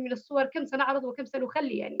كثير من الصور، كم سنعرض وكم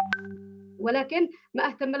سنخلي يعني، ولكن ما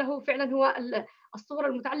أهتم له فعلا هو الصور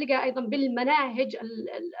المتعلقة أيضا بالمناهج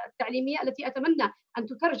التعليمية التي أتمنى أن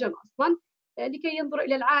تترجم أصلا لكي ينظر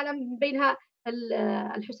إلى العالم، من بينها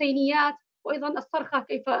الحسينيات، وأيضا الصرخة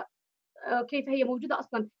كيف هي موجودة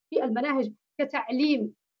أصلا في المناهج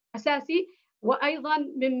كتعليم أساسي. وأيضا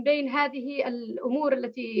من بين هذه الأمور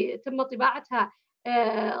التي تم طباعتها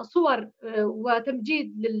صور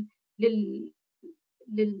وتمجيد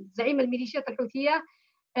للزعيم الميليشيات الحوثية.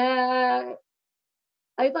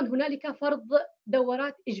 أيضا هنالك فرض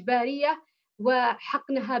دورات إجبارية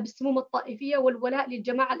وحقنها بالسموم الطائفية والولاء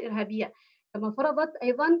للجماعة الإرهابية، كما فرضت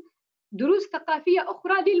أيضا دروس ثقافية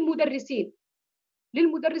أخرى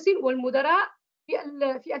للمدرسين والمدراء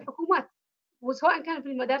في الحكومات، وسواء كان في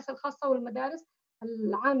المدارس الخاصة والمدارس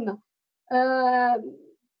العامة.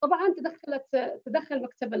 طبعا تدخل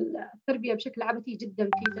مكتب التربية بشكل عبثي جدا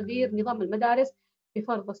في تغيير نظام المدارس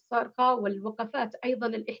بفرض الصرخة والوقفات أيضا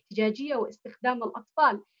الاحتجاجية، واستخدام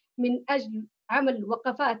الأطفال من أجل عمل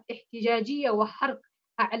وقفات احتجاجية وحرق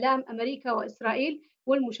أعلام أمريكا وإسرائيل،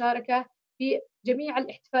 والمشاركة في جميع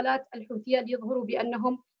الاحتفالات الحوثية ليظهروا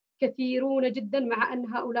بأنهم كثيرون جدا، مع أن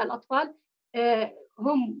هؤلاء الأطفال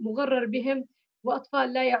هم مغرر بهم،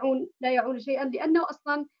 وأطفال لا يعون شيئا، لأنه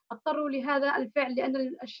أصلا اضطروا لهذا الفعل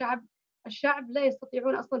لأن الشعب الشعب لا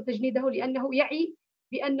يستطيعون أصلا تجنيده، لأنه يعي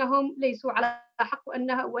بأنهم ليسوا على حق،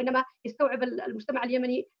 وإنما يستوعب المجتمع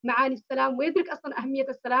اليمني معاني السلام ويدرك أصلا أهمية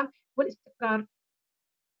السلام والاستقرار.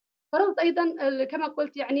 فرضت أيضا كما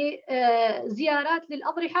قلت يعني زيارات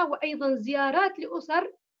للأضرحة، وأيضا زيارات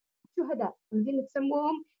لأسر الشهداء الذين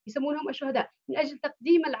يسمونهم الشهداء، من أجل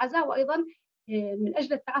تقديم العزاء، وأيضا من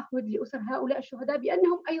أجل التعهد لأسر هؤلاء الشهداء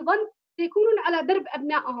بأنهم أيضا سيكونون على درب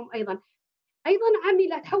أبنائهم. أيضا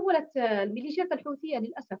تحولت الميليشيات الحوثية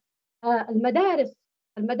للأسف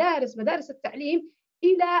مدارس التعليم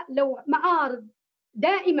إلى معارض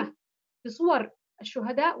دائمة بصور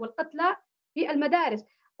الشهداء والقتلى في المدارس.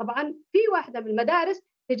 طبعا في واحدة من المدارس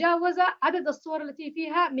تجاوز عدد الصور التي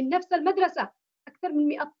فيها من نفس المدرسة أكثر من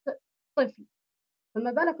 100 طفل،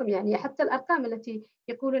 فما بالكم يعني حتى الأرقام التي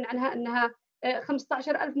يقولون عنها أنها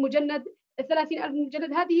 15,000 مجند 30,000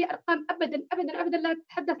 مجند، هذه أرقام أبدا أبدا أبدا لا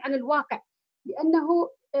تتحدث عن الواقع، لأنه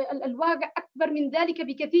الواقع أكبر من ذلك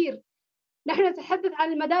بكثير. نحن نتحدث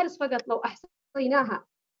عن المدارس فقط لو أحصيناها،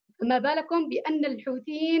 فما بالكم بأن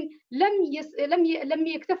الحوثيين لم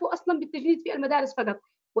يكتفوا أصلا بالتجنيد في المدارس فقط،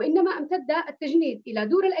 وإنما امتد التجنيد إلى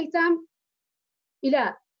دور الأيتام،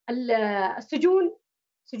 إلى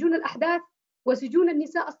سجون الأحداث، وسجون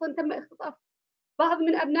النساء. أصلا تم اختطاف بعض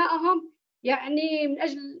من أبنائهم يعني من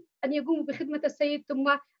أجل أن يقوموا بخدمة السيد،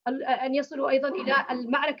 ثم أن يصلوا أيضا إلى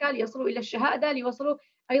المعركة، ليصلوا إلى الشهادة، ليوصلوا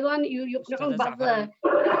أيضا يقنعون بعض الوقت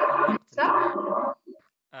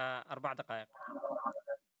 4 دقائق.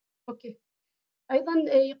 أوكي. أيضا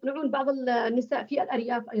يقنعون بعض النساء في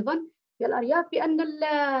الأرياف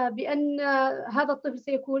بأن هذا الطفل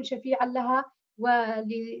سيكون شفيعا لها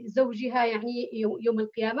ولزوجها يعني يوم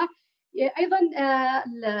القيامة. أيضا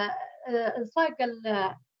صاق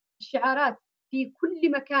الشعارات في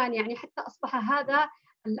كل مكان، يعني حتى أصبح هذا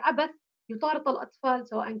العبث يطارد الأطفال،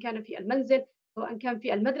 سواء كان في المنزل سواء كان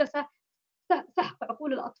في المدرسة. سحق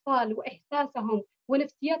عقول الأطفال وإحساسهم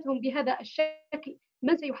ونفسياتهم بهذا الشكل.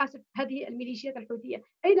 من سيحاسب هذه الميليشيات الحوثية؟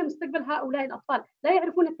 أين مستقبل هؤلاء الأطفال؟ لا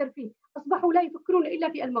يعرفون الترفيه، أصبحوا لا يفكرون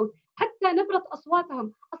إلا في الموت. حتى نبرة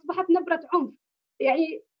أصواتهم أصبحت نبرة عنف،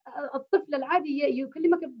 يعني الطفل العادي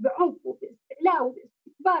يكلمك بعنف وباستعلاء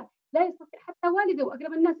وباستكبار، لا يستطيع حتى والده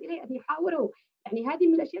وأقرب الناس إليه أن يحاوره. يعني هذه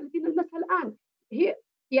من الأشياء التي نلمسها الآن. هي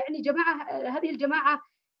يعني هذه الجماعة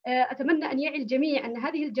أتمنى أن يعي الجميع أن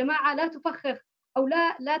هذه الجماعة لا تفخخ أو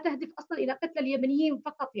لا تهدف أصلا إلى قتل اليمنيين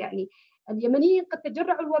فقط. يعني اليمنيين قد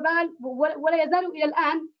تجرعوا الوبال ولا يزالوا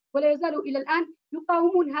إلى الآن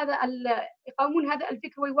يقاومون هذا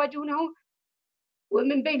الفكر ويواجهونه.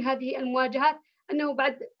 ومن بين هذه المواجهات أنه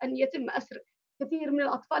بعد أن يتم أسر كثير من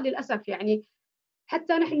الأطفال للأسف، يعني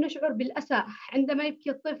حتى نحن نشعر بالأسى عندما يبكي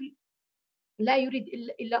الطفل لا يريد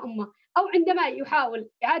إلا أمه، أو عندما يحاول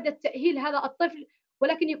إعادة تأهيل هذا الطفل،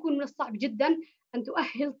 ولكن يكون من الصعب جدا أن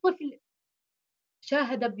تؤهل طفل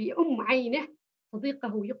شاهد بأم عينه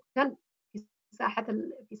صديقه يقتل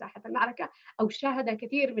في ساحة المعركة، أو شاهد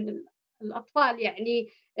كثير من الأطفال يعني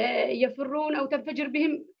يفرون أو تنفجر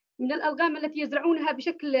بهم من الألغام التي يزرعونها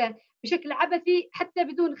بشكل عبثي حتى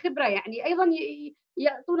بدون خبرة. يعني أيضا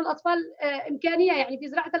يعطون الأطفال إمكانية يعني في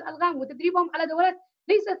زراعة الألغام وتدريبهم على دورات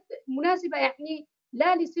ليست مناسبة، يعني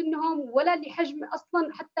لا لسنهم ولا لحجم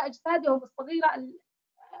أصلا حتى أجسادهم الصغيرة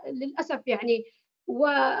للأسف. يعني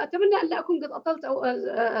وأتمنى أن لا أكون قد أطلت أو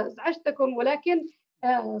أزعجتكم، ولكن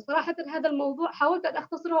صراحة هذا الموضوع حاولت أن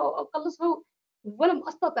أختصره أو أقلصه ولم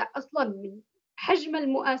أستطع أصلا من حجم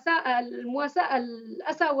المواساة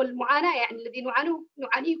الأسى والمعاناة يعني الذي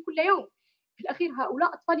نعانيه كل يوم. في الأخير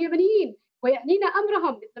هؤلاء أطفال يمنيين ويعنينا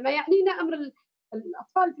أمرهم مثل ما يعنينا أمر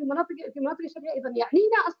الأطفال في مناطق الشرقية، أيضا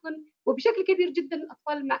يعنينا أصلا وبشكل كبير جدا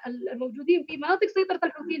الأطفال الموجودين في مناطق سيطرة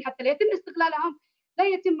الحوثيين حتى لا يتم استغلالهم، لا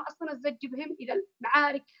يتم أصلا الزج بهم إلى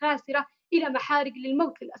معارك خاسرة، إلى محارق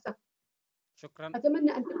للموت للأسف. شكرا.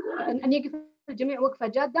 أتمنى أن يقف الجميع وقفة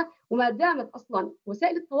جادة، وما دامت أصلا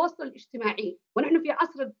وسائل التواصل الاجتماعي ونحن في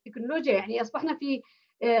عصر التكنولوجيا، يعني أصبحنا في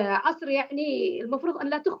عصر يعني المفروض أن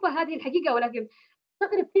لا تخفى هذه الحقيقة، ولكن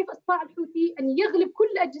تغرب كيف استطاع الحوثي أن يغلب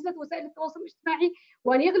كل أجهزة وسائل التواصل الاجتماعي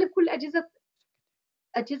وأن يغلب كل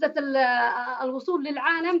أجهزة الوصول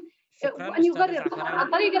للعالم، وأن يغرر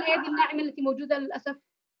عن طريق الأيادي الناعمة التي موجودة للأسف.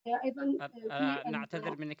 أيضا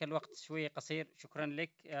نعتذر منك الوقت شوي قصير. شكرا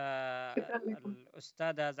لك. شكرا لكم.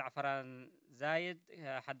 الأستاذة زعفران زايد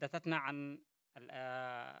حدثتنا عن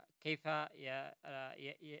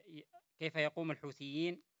كيف يقوم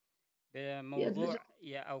الحوثيين بموضوع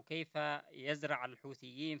أو كيف يزرع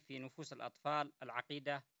الحوثيين في نفوس الأطفال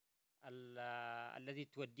العقيدة الذي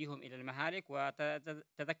توديهم إلى المهالك،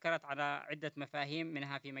 وتذكرت على عدة مفاهيم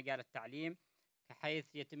منها في مجال التعليم، حيث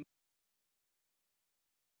يتم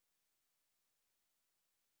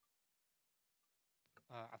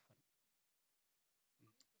عفوا.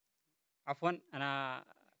 عفوا، أنا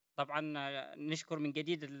طبعا نشكر من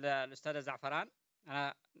جديد الأستاذة زعفران.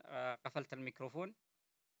 أنا قفلت الميكروفون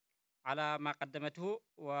على ما قدمته،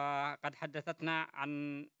 وقد حدثتنا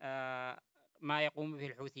عن ما يقوم به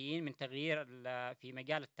الحوثيين من تغيير في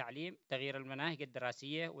مجال التعليم، تغيير المناهج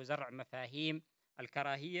الدراسية وزرع مفاهيم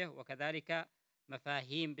الكراهية، وكذلك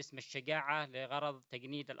مفاهيم باسم الشجاعة لغرض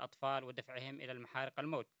تجنيد الأطفال ودفعهم إلى المحارق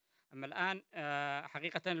الموت. أما الآن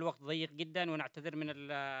حقيقة الوقت ضيق جدا، ونعتذر من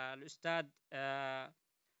الأستاذ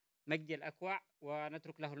مجدي الأكوع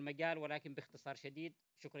ونترك له المجال، ولكن باختصار شديد.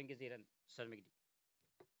 شكرا جزيلا أستاذ مجدي.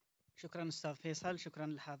 شكرا أستاذ فيصل، شكرا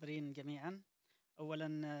للحاضرين جميعا.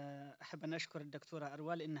 أولا أحب أن أشكر الدكتورة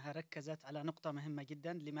أروى لأنها ركزت على نقطة مهمة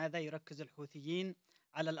جدا. لماذا يركز الحوثيين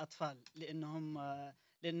على الأطفال؟ لأنهم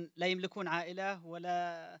لا يملكون عائلة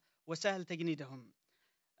ولا وسهل تجنيدهم.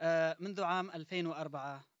 منذ عام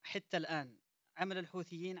 2004 حتى الآن عمل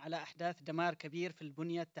الحوثيين على أحداث دمار كبير في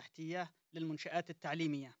البنية التحتية للمنشآت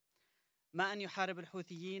التعليمية. ما أن يحارب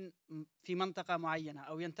الحوثيين في منطقة معينة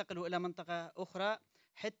أو ينتقلوا إلى منطقة أخرى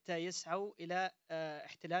حتى يسعوا إلى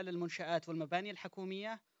احتلال المنشآت والمباني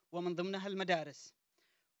الحكومية ومن ضمنها المدارس.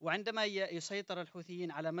 وعندما يسيطر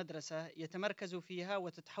الحوثيين على مدرسة يتمركزوا فيها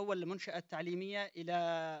وتتحول المنشأة التعليمية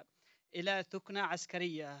إلى ثكنة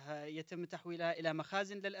عسكرية يتم تحويلها إلى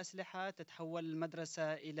مخازن للأسلحة، تتحول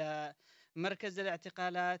المدرسة إلى مركز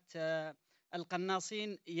للاعتقالات.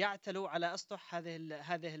 القناصين يعتلوا على أسطح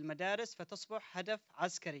هذه المدارس فتصبح هدف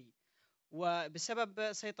عسكري.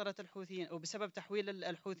 وبسبب سيطرة الحوثيين أو بسبب تحويل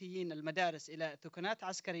الحوثيين المدارس إلى ثكنات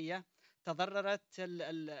عسكرية تضررت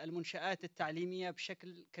المنشآت التعليمية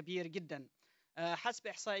بشكل كبير جدا. حسب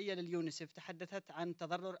إحصائية لليونيسف تحدثت عن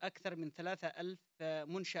تضرر أكثر من 3000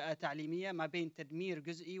 منشأة تعليمية ما بين تدمير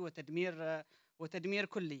جزئي وتدمير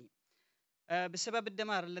كلي. بسبب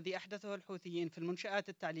الدمار الذي أحدثه الحوثيين في المنشآت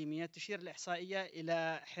التعليمية تشير الإحصائية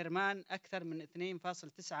إلى حرمان أكثر من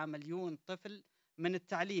 2.9 مليون طفل من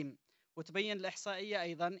التعليم. وتبين الإحصائية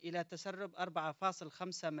أيضا إلى تسرب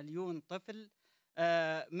 4.5 مليون طفل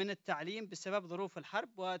من التعليم بسبب ظروف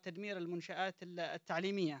الحرب وتدمير المنشآت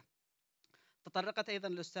التعليمية. تطرقت أيضا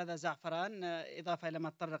الأستاذة زعفران إضافة إلى ما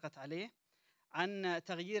تطرقت عليه عن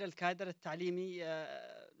تغيير الكادر التعليمي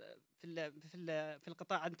في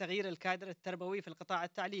القطاع، عن تغيير الكادر التربوي في القطاع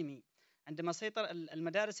التعليمي. عندما سيطر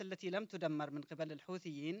المدارس التي لم تدمر من قبل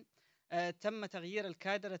الحوثيين تم تغيير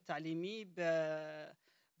الكادر التعليمي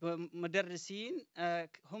بمدرسين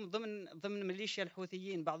هم ضمن ميليشيا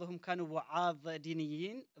الحوثيين. بعضهم كانوا وعاظ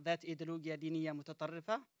دينيين ذات إيديولوجيا دينية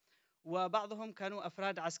متطرفة، وبعضهم كانوا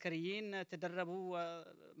أفراد عسكريين تدربوا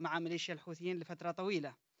مع ميليشيا الحوثيين لفترة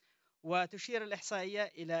طويلة. وتشير الإحصائية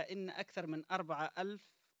إلى أن أكثر من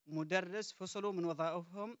 4000 مدرس فصلوا من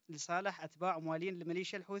وظائفهم لصالح أتباع موالين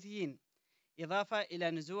لميليشيا الحوثيين، إضافة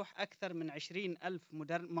إلى نزوح أكثر من 20,000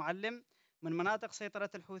 معلم من مناطق سيطرة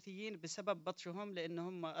الحوثيين بسبب بطشهم،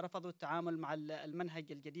 لأنهم رفضوا التعامل مع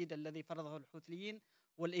المنهج الجديد الذي فرضه الحوثيين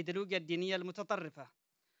والإيديولوجيا الدينية المتطرفة.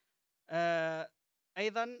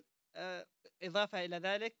 أيضا إضافة إلى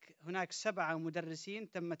ذلك هناك 7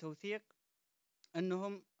 مدرسين تم توثيق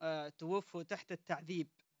أنهم توفوا تحت التعذيب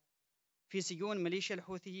في سجون ميليشيا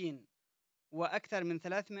الحوثيين، وأكثر من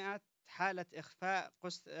 300 حالة إخفاء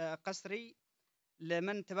قسري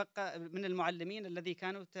لمن تبقى من المعلمين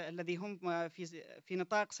الذي هم في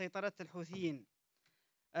نطاق سيطرة الحوثيين.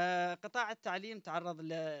 قطاع التعليم تعرض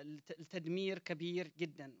لتدمير كبير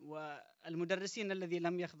جدا، والمدرسين الذي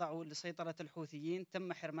لم يخضعوا لسيطرة الحوثيين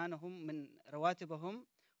تم حرمانهم من رواتبهم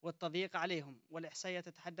والتضييق عليهم. والإحصائية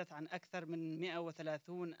تتحدث عن أكثر من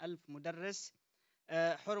 130,000 مدرس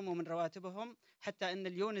حرموا من رواتبهم، حتى أن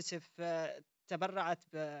اليونيسف تبرعت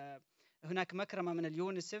هناك مكرمة من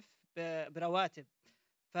اليونيسف برواتب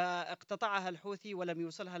فاقتطعها الحوثي ولم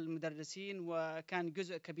يوصلها للمدرسين، وكان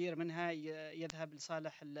جزء كبير منها يذهب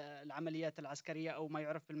لصالح العمليات العسكرية أو ما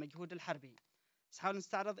يعرف بالمجهود الحربي. سأحاول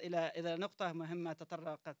نستعرض إلى نقطة مهمة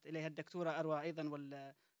تطرقت إليها الدكتورة أروى أيضا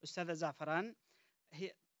والأستاذة زعفران.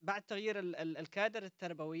 هي بعد تغيير الكادر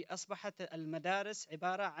التربوي أصبحت المدارس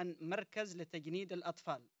عبارة عن مركز لتجنيد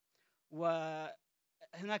الأطفال،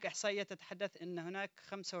 وهناك إحصائية تتحدث أن هناك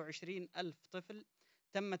 25,000 طفل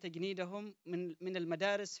تم تجنيدهم من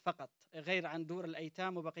المدارس فقط، غير عن دور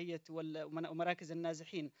الأيتام وبقية ومراكز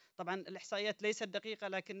النازحين. طبعا الإحصائيات ليست دقيقة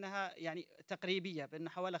لكنها يعني تقريبية، بأن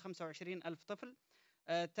حوالي 25,000 طفل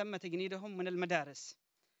تم تجنيدهم من المدارس.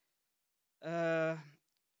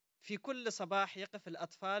 في كل صباح يقف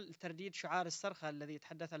الأطفال لترديد شعار الصرخة الذي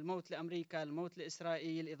يتحدث الموت لأمريكا، الموت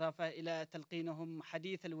لإسرائيل، إضافة إلى تلقينهم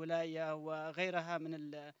حديث الولاية وغيرها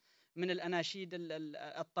من الأناشيد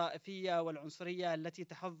الطائفية والعنصرية التي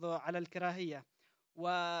تحض على الكراهية.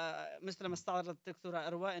 ومثل ما استعرضت الدكتورة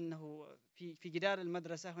أروى أنه في جدار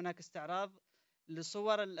المدرسة هناك استعراض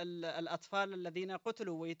لصور الأطفال الذين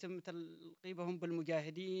قتلوا، ويتم تلقيبهم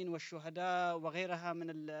بالمجاهدين والشهداء وغيرها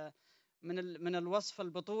من الوصف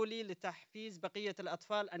البطولي لتحفيز بقية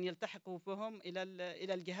الأطفال أن يلتحقوا بهم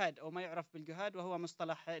إلى الجهاد، أو ما يعرف بالجهاد، وهو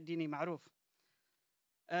مصطلح ديني معروف.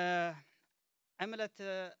 عملت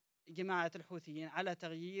جماعة الحوثيين على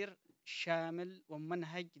تغيير شامل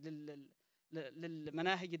ومنهج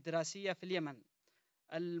للمناهج الدراسية في اليمن.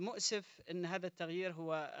 المؤسف أن هذا التغيير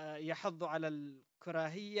هو يحض على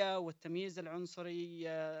الكراهية والتمييز العنصري،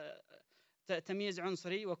 تمييز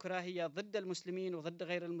عنصري وكراهية ضد المسلمين وضد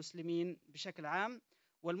غير المسلمين بشكل عام.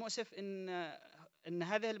 والمؤسف أن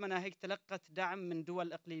هذه المناهج تلقت دعم من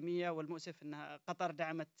دول إقليمية، والمؤسف أن قطر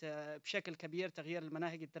دعمت بشكل كبير تغيير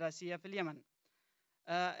المناهج الدراسية في اليمن.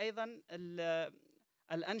 أيضا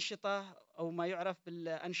الأنشطة أو ما يعرف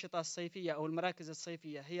بالأنشطة الصيفية أو المراكز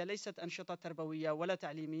الصيفية هي ليست أنشطة تربوية ولا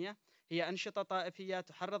تعليمية، هي أنشطة طائفية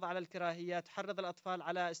تحرض على الكراهية، تحرض الأطفال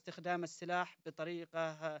على استخدام السلاح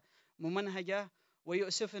بطريقة ممنهجة.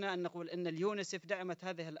 ويؤسفنا أن نقول أن اليونسف دعمت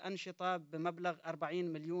هذه الأنشطة بمبلغ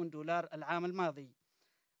 40 مليون دولار العام الماضي.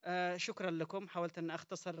 شكرا لكم، حاولت أن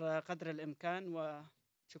أختصر قدر الإمكان،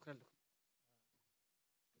 وشكرا لكم.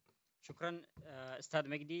 شكرا أستاذ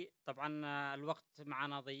مجدي. طبعا الوقت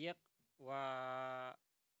معنا ضيق، وسنترك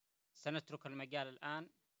المجال الآن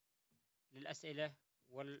للأسئلة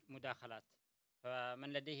والمداخلات،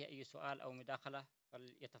 فمن لديه أي سؤال أو مداخلة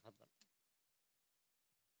فليتفضل.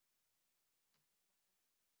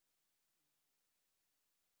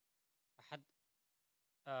 أحد؟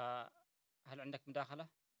 هل عندك مداخلة؟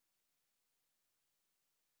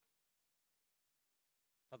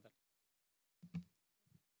 تفضل.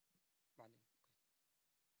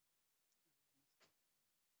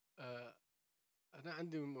 أنا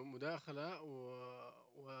عندي مداخلة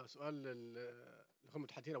وسؤال للأخوة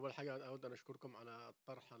المتحدثين. أول حاجة أود أن أشكركم على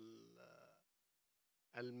الطرح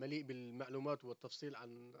المليء بالمعلومات والتفصيل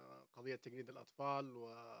عن قضية تجنيد الأطفال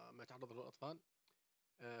وما يتعرض له الأطفال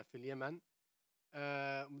في اليمن.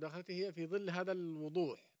 مداخلتي هي في ظل هذا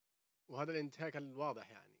الوضوح وهذا الانتهاك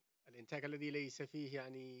الواضح، يعني الانتهاك الذي ليس فيه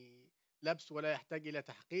يعني لبس ولا يحتاج إلى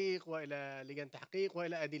تحقيق وإلى لجان تحقيق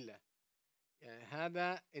وإلى أدلة. يعني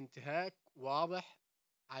هذا انتهاك واضح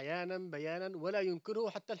عيانا بيانا ولا ينكره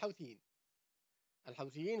حتى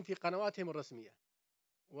الحوثيين في قنواتهم الرسمية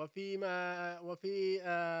وفي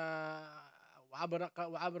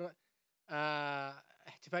وعبر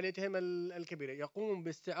احتفالاتهم الكبيرة يقوم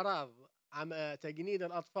باستعراض تجنيد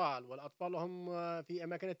الأطفال، والأطفال وهم في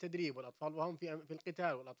أماكن التدريب، والأطفال وهم في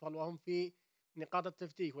القتال، والأطفال وهم في نقاط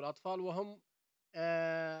التفتيش، والأطفال وهم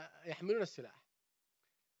يحملون السلاح.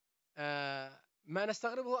 ما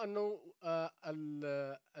نستغربه أنه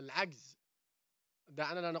العجز،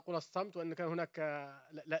 دعنا لا نقول الصمت، وأن كان هناك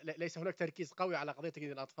ليس هناك تركيز قوي على قضية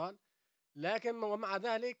تجنيد الأطفال. لكن ومع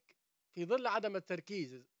ذلك في ظل عدم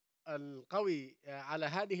التركيز القوي على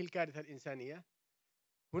هذه الكارثة الإنسانية،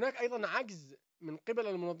 هناك أيضا عجز من قبل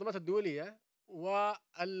المنظمات الدولية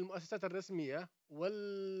والمؤسسات الرسمية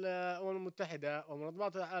والأمم المتحدة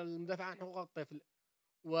ومنظمات المدافعة عن حقوق الطفل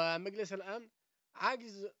ومجلس الأمن،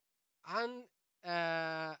 عجز عن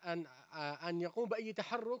أن يقوم بأي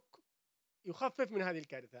تحرك يخفف من هذه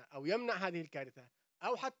الكارثة أو يمنع هذه الكارثة،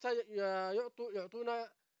 أو حتى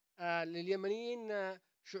يعطونا لليمنيين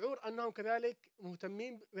شعور أنهم كذلك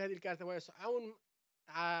مهتمين بهذه الكارثة ويسعون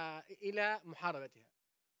إلى محاربتها.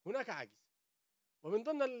 هناك عجز. ومن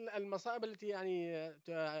ضمن المصائب التي يعني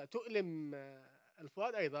تؤلم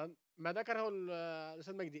الفؤاد أيضا ما ذكره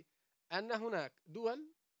الأستاذ مجدي، أن هناك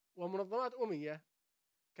دول ومنظمات أممية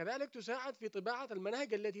كذلك تساعد في طباعة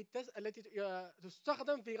المناهج التي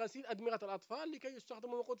تستخدم في غسيل أدمغة الأطفال لكي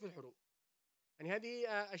يستخدموا وقود في الحروب. يعني هذه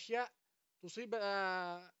أشياء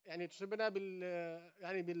تصيبنا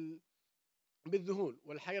بالذهول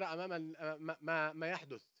والحيرة أمام ما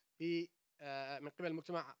يحدث في من قبل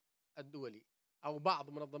المجتمع الدولي أو بعض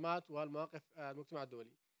منظمات والمواقف المجتمع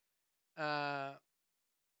الدولي.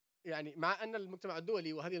 يعني مع أن المجتمع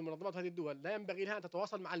الدولي وهذه المنظمات وهذه الدول لا ينبغي لها أن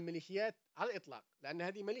تتواصل مع الميليشيات على الإطلاق، لأن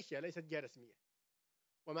هذه ميليشيا ليست جهة رسمية،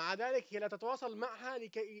 ومع ذلك هي لا تتواصل معها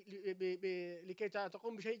لكي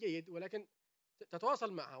تقوم بشيء جيد، ولكن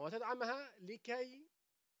تتواصل معها وتدعمها لكي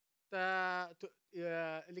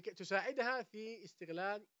تساعدها في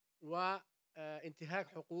استغلال وانتهاك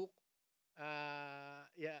حقوق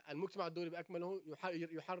المجتمع الدولي بأكمله،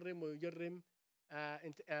 يحرم ويجرم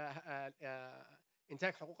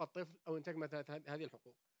انتهاك حقوق الطفل أو انتهاك مثلا هذه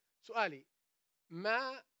الحقوق. سؤالي: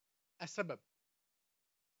 ما السبب؟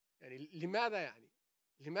 يعني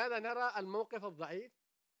لماذا نرى الموقف الضعيف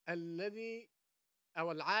الذي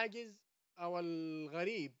أو العاجز أو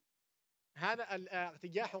الغريب، هذا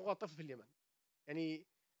تجاه حقوق الطفل في اليمن. يعني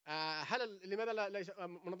لماذا ليس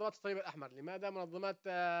منظمات الصليب الأحمر؟ لماذا منظمات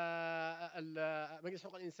مجلس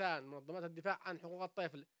حقوق الإنسان، منظمات الدفاع عن حقوق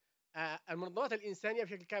الطفل، المنظمات الإنسانية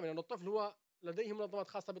بشكل كامل، لأن الطفل هو لديه منظمات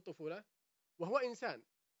خاصة بالطفولة وهو إنسان.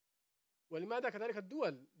 ولماذا كذلك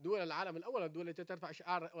دول العالم الأول، الدول التي ترفع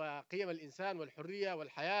شعار قيم الإنسان والحرية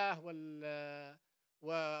والحياة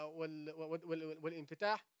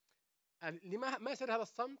والانفتاح، ما سر هذا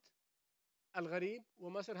الصمت الغريب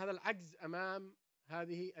وما سر هذا العجز أمام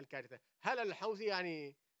هذه الكارثة؟ هل الحوثي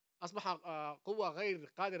يعني أصبح قوة غير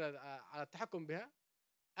قادرة على التحكم بها،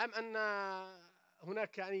 أم أن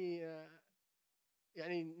هناك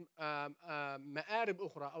يعني مآرب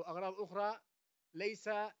أخرى أو أغراض أخرى ليس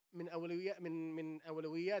من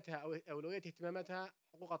أولوياتها أو أولويات اهتماماتها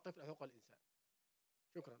حقوق الطفل وحقوق الإنسان؟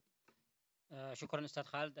 شكرا. شكرا أستاذ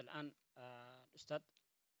خالد. الآن الأستاذ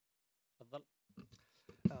تفضل.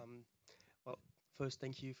 Well, first,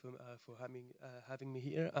 thank you for having me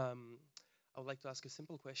here. I would like to ask a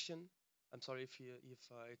simple question. I'm sorry if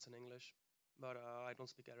it's in English, but I don't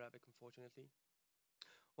speak Arabic, unfortunately.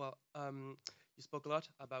 Well, you spoke a lot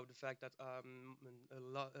about the fact that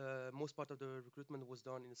most part of the recruitment was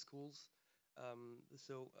done in schools.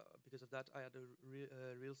 So because of that, I had a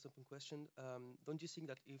real simple question. Don't you think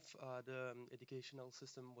that if the educational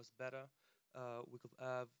system was better, we could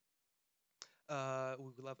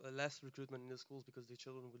have less recruitment in the schools because the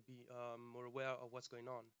children would be more aware of what's going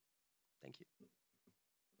on? Thank you.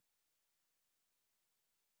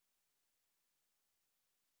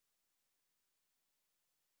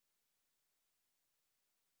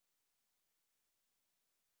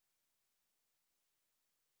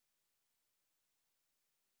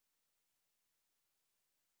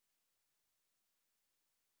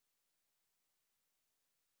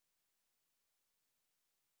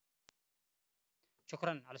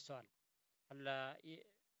 شكرا على السؤال. هل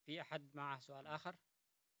في أحد معه سؤال آخر؟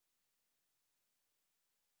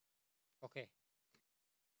 أوكي.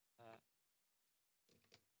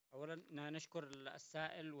 أولا نشكر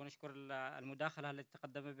السائل ونشكر المداخلة التي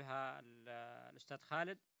تقدم بها الأستاذ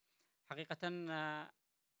خالد. حقيقة أنا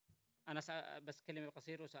بس كلمة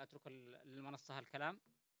قصيرة وسأترك للمنصة الكلام.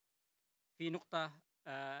 في نقطة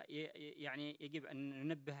يعني يجب أن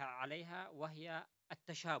ننبه عليها، وهي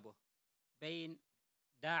التشابه بين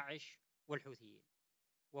داعش والحوثيين،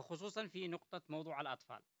 وخصوصا في نقطة موضوع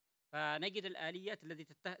الأطفال. فنجد الآليات التي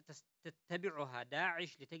تتبعها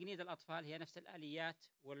داعش لتجنيد الأطفال هي نفس الآليات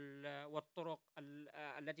والطرق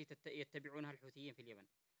التي يتبعونها الحوثيين في اليمن،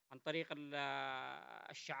 عن طريق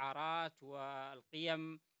الشعارات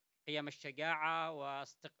والقيم، قيم الشجاعة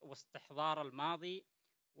واستحضار الماضي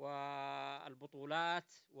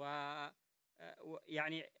والبطولات،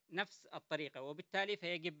 يعني نفس الطريقة. وبالتالي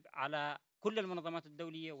فيجب على كل المنظمات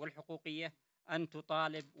الدولية والحقوقية أن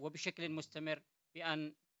تطالب وبشكل مستمر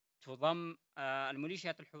بأن تضم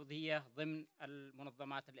الميليشيات الحوثية ضمن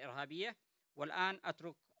المنظمات الإرهابية. والآن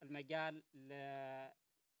أترك المجال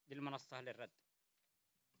للمنصة للرد.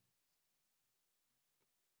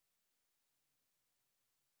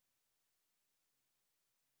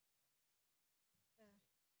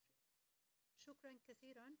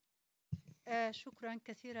 شكرا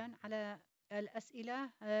كثيرا على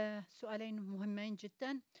الأسئلة. سؤالين مهمين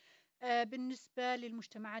جدا. بالنسبة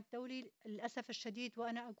للمجتمع الدولي، للأسف الشديد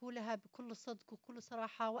وأنا أقولها بكل صدق وكل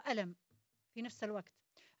صراحة وألم في نفس الوقت،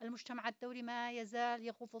 المجتمع الدولي ما يزال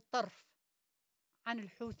يغض الطرف عن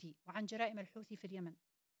الحوثي وعن جرائم الحوثي في اليمن.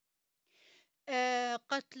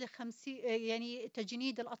 قتل 50، يعني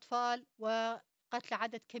تجنيد الأطفال وقتل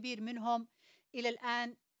عدد كبير منهم إلى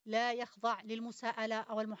الآن لا يخضع للمساءلة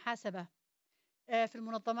أو المحاسبة في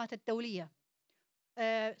المنظمات الدولية،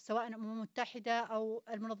 سواء الأمم المتحدة أو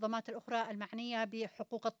المنظمات الأخرى المعنية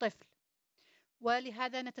بحقوق الطفل.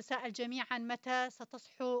 ولهذا نتساءل جميعا متى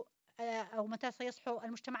ستصحو أو متى سيصحو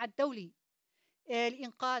المجتمع الدولي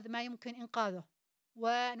لإنقاذ ما يمكن إنقاذه.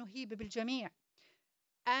 ونهيب بالجميع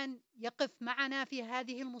أن يقف معنا في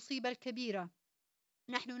هذه المصيبة الكبيرة.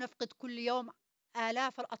 نحن نفقد كل يوم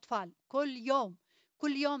آلاف الأطفال،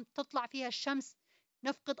 كل يوم تطلع فيها الشمس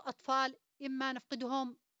نفقد أطفال، إما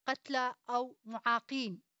نفقدهم قتلى أو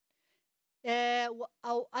معاقين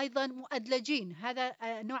أو أيضا مؤدلجين، هذا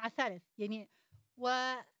نوع ثالث يعني.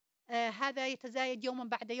 وهذا يتزايد يوما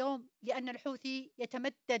بعد يوم، لأن الحوثي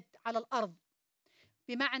يتمدد على الأرض،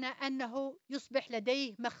 بمعنى أنه يصبح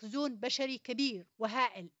لديه مخزون بشري كبير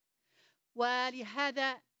وهائل.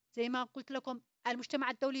 ولهذا زي ما قلت لكم المجتمع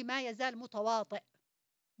الدولي ما يزال متواطئ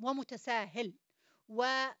ومتساهل،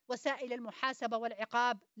 ووسائل المحاسبة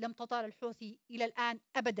والعقاب لم تطال الحوثي إلى الآن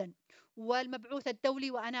أبدا. والمبعوث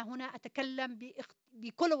الدولي، وأنا هنا أتكلم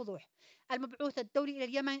بكل وضوح، المبعوث الدولي إلى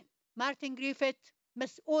اليمن مارتن جريفيث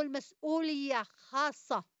مسؤولية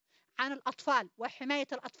خاصة عن الأطفال وحماية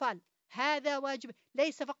الأطفال. هذا واجب،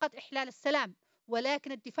 ليس فقط إحلال السلام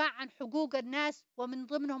ولكن الدفاع عن حقوق الناس ومن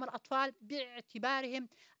ضمنهم الأطفال باعتبارهم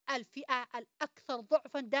الفئة الأكثر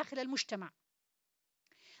ضعفا داخل المجتمع.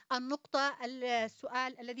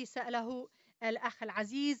 السؤال الذي سأله الأخ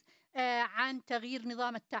العزيز عن تغيير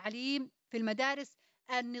نظام التعليم في المدارس.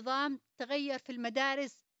 النظام تغير في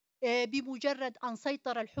المدارس بمجرد أن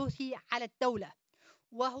سيطر الحوثي على الدولة،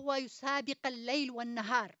 وهو يسابق الليل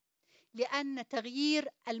والنهار، لأن تغيير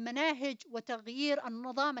المناهج وتغيير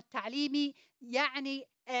النظام التعليمي يعني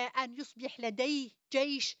أن يصبح لديه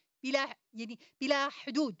جيش بلا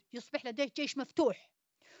حدود، يصبح لديه جيش مفتوح.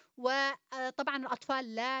 وطبعا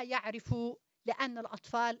الأطفال لا يعرفوا، لأن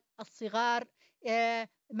الأطفال الصغار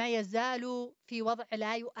ما يزالوا في وضع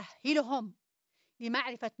لا يؤهلهم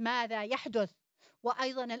لمعرفة ماذا يحدث،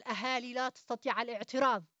 وأيضا الأهالي لا تستطيع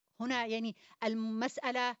الاعتراض. هنا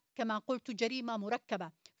المسألة كما قلت جريمة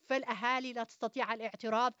مركبة، فالأهالي لا تستطيع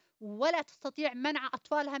الاعتراض ولا تستطيع منع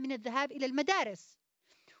أطفالها من الذهاب إلى المدارس،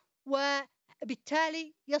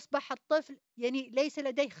 وبالتالي يصبح الطفل ليس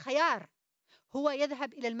لديه خيار، هو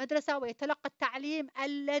يذهب إلى المدرسة ويتلقى التعليم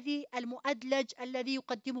المؤدلج الذي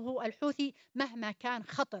يقدمه الحوثي مهما كان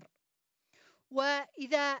خطر.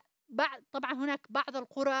 وإذا طبعا هناك بعض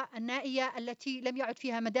القرى النائية التي لم يعد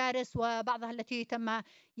فيها مدارس، وبعضها التي تم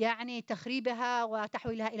تخريبها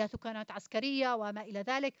وتحويلها إلى ثكنات عسكرية وما إلى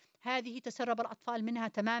ذلك. هذه تسرب الأطفال منها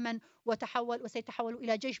تماما وسيتحول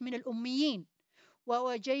إلى جيش من الأميين،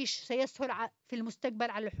 وهو جيش سيسهل في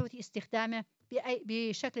المستقبل على الحوثي استخدامه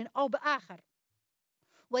بشكل أو بآخر.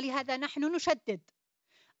 ولهذا نحن نشدد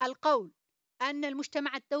القول أن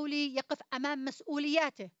المجتمع الدولي يقف أمام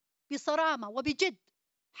مسؤولياته بصرامة وبجد،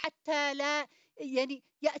 حتى لا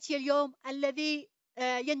يأتي اليوم الذي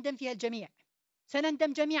يندم فيها الجميع.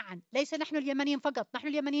 سنندم جميعا، ليس نحن اليمنيين فقط، نحن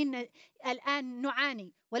اليمنيين الآن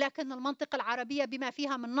نعاني، ولكن المنطقة العربية بما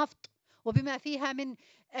فيها من نفط وبما فيها من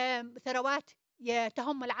ثروات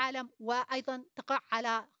تهم العالم وأيضا تقع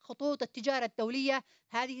على خطوط التجارة الدولية،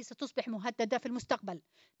 هذه ستصبح مهددة في المستقبل.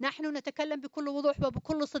 نحن نتكلم بكل وضوح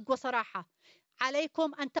وبكل صدق وصراحة،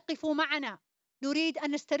 عليكم أن تقفوا معنا. نريد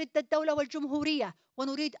أن نسترد الدولة والجمهورية،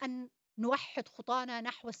 ونريد أن نوحد خطانا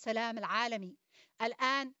نحو السلام العالمي.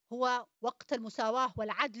 الآن هو وقت المساواة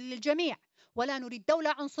والعدل للجميع، ولا نريد دولة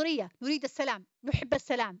عنصرية، نريد السلام، نحب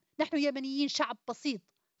السلام. نحن يمنيين شعب بسيط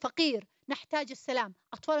فقير، نحتاج السلام.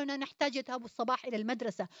 أطفالنا نحتاج يذهبوا الصباح إلى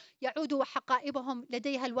المدرسة، يعودوا وحقائبهم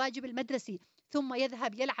لديها الواجب المدرسي، ثم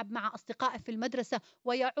يذهب يلعب مع أصدقائه في المدرسة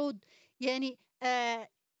ويعود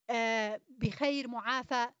بخير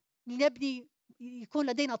معافى. لنبني، يكون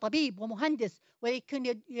لدينا طبيب ومهندس،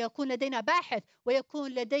 ويكون لدينا باحث،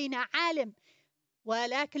 ويكون لدينا عالم،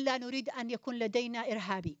 ولكن لا نريد أن يكون لدينا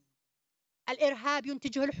إرهابي. الإرهاب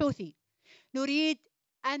ينتجه الحوثي. نريد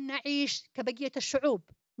أن نعيش كبقية الشعوب.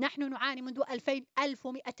 نحن نعاني منذ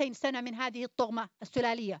 1200 سنة من هذه الطغمة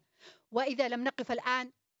السلالية، وإذا لم نقف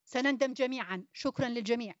الآن سنندم جميعا. شكرا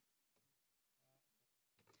للجميع.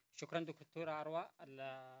 شكرا دكتورة أروى.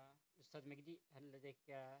 الأستاذ مجدي، هل لديك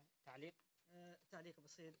تعليق؟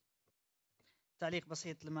 تعليق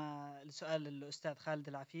بسيط لسؤال الأستاذ خالد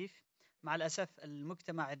العفيف. مع الأسف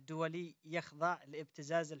المجتمع الدولي يخضع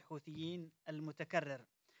لابتزاز الحوثيين المتكرر،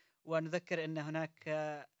 ونذكر أن هناك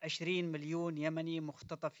 20 مليون يمني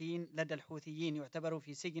مختطفين لدى الحوثيين، يعتبروا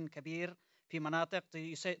في سجن كبير في مناطق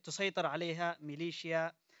تسيطر عليها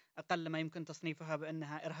ميليشيا أقل ما يمكن تصنيفها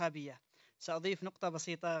بأنها إرهابية. سأضيف نقطة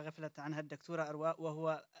بسيطة غفلت عنها الدكتورة أرواء،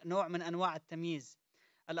 وهو نوع من أنواع التمييز.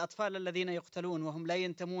 الأطفال الذين يقتلون وهم لا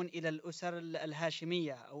ينتمون إلى الأسر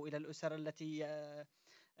الهاشمية أو إلى الأسر التي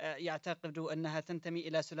يعتقدوا أنها تنتمي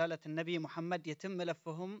إلى سلالة النبي محمد، يتم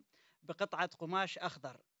لفهم بقطعة قماش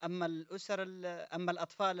أخضر. أما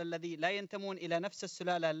الأطفال الذي لا ينتمون إلى نفس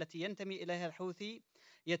السلالة التي ينتمي إليها الحوثي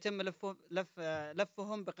يتم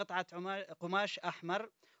لفهم بقطعة قماش أحمر،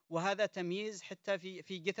 وهذا تمييز حتى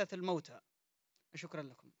في جثث الموتى. شكرا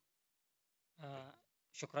لكم.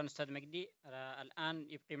 شكرا أستاذ مجدي. الآن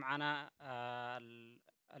يبقي معنا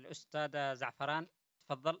الأستاذة زعفران،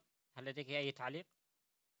 تفضل، هل لديك أي تعليق؟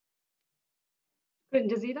 شكرا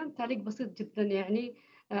جزيلا. تعليق بسيط جدا،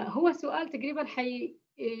 هو سؤال تقريبا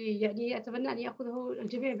أتمنى أن يأخذه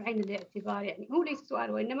الجميع بعين الاعتبار. هو ليس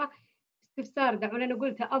سؤال وإنما استفسار، دعونا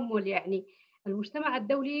نقول تأمل. المجتمع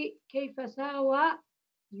الدولي كيف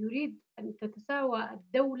يريد أن تتساوى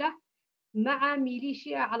الدولة مع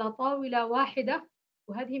ميليشيا على طاولة واحدة،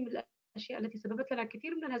 وهذه الأشياء التي سببت لنا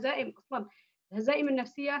كثير من الهزائم أصلا، الهزائم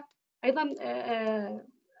النفسية، أيضا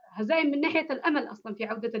هزائم من ناحية الأمل أصلا في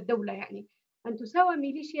عودة الدولة، يعني أن تساوى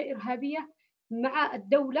ميليشيا إرهابية مع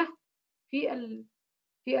الدولة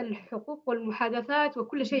في الحقوق والمحادثات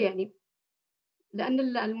وكل شيء، يعني لأن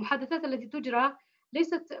المحادثات التي تجرى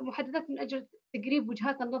ليست محادثات من أجل تقريب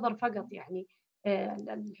وجهات النظر فقط، يعني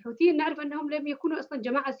الحوثيين نعرف أنهم لم يكونوا أصلا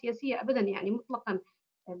جماعة سياسية أبدا يعني مطلقا،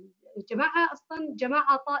 الجماعة أصلا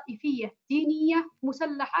جماعة طائفية دينية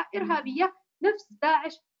مسلحة إرهابية نفس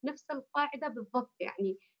داعش، نفس القاعدة بالضبط،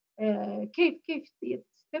 يعني كيف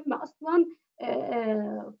تم أصلا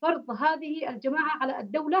فرض هذه الجماعة على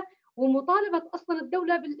الدولة ومطالبة أصلا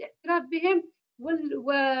الدولة بالاعتراف بهم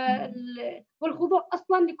والخضوع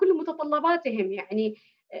أصلا لكل متطلباتهم، يعني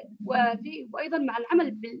وأيضا مع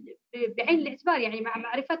العمل بعين الاعتبار، يعني مع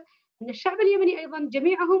معرفة أن الشعب اليمني أيضا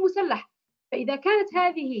جميعه مسلح، فإذا كانت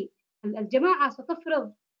هذه الجماعة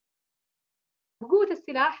ستفرض قوة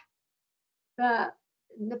السلاح،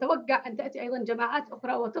 فنتوقع أن تأتي أيضا جماعات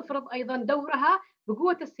أخرى وتفرض أيضا دورها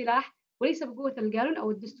بقوة السلاح وليس بقوة القانون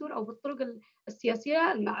أو الدستور أو بالطرق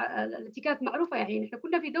السياسية التي كانت معروفة، يعني نحن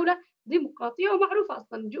كنا في دولة ديمقراطية ومعروفة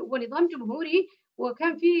أصلا ونظام جمهوري،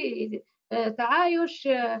 وكان في تعايش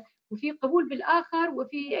وفي قبول بالآخر،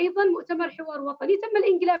 وفي أيضا مؤتمر حوار وطني تم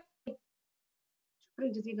الانقلاب. شكرا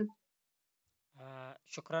جزيلا.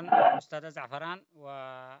 شكرا أستاذة زعفران.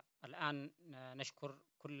 والآن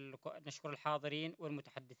نشكر الحاضرين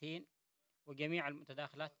والمتحدثين وجميع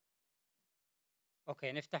المتداخلات.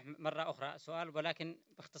 أوكي، نفتح مرة أخرى سؤال ولكن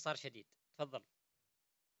باختصار شديد، تفضل.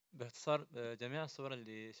 باختصار، جميع الصور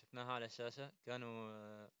اللي شفناها على الشاشة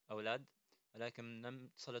كانوا أولاد، ولكن لم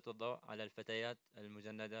تسلط الضوء على الفتيات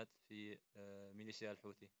المجندات في ميليشيا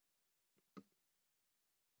الحوثي.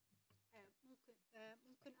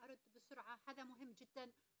 ممكن أرد بسرعة، هذا مهم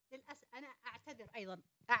جدا. للأسف أنا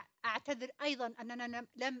أعتذر أيضا أننا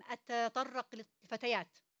لم أتطرق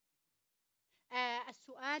للفتيات.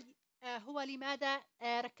 السؤال هو لماذا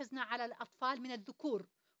ركزنا على الأطفال من الذكور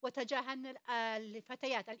وتجاهلنا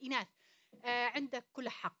الفتيات الإناث؟ عندك كل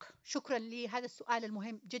حق، شكرا لهذا السؤال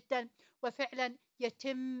المهم جدا. وفعلا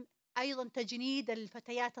يتم أيضا تجنيد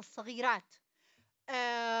الفتيات الصغيرات،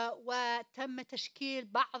 وتم تشكيل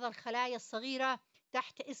بعض الخلايا الصغيرة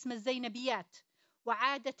تحت اسم الزينبيات،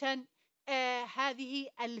 وعادة هذه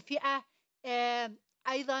الفئة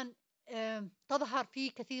أيضا تظهر في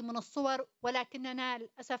كثير من الصور، ولكننا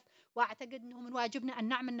للأسف وأعتقد أنه من واجبنا أن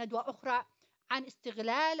نعمل ندوة أخرى عن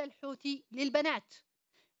استغلال الحوثي للبنات.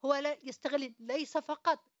 هو يستغل ليس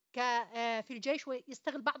فقط في الجيش،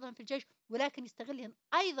 ويستغل بعضهم في الجيش، ولكن يستغلهم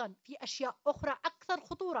أيضا في أشياء أخرى أكثر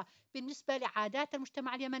خطورة بالنسبة لعادات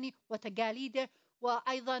المجتمع اليمني وتقاليده،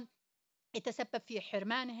 وأيضا يتسبب في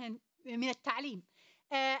حرمانهم من التعليم.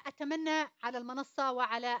 أتمنى على المنصة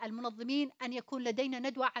وعلى المنظمين أن يكون لدينا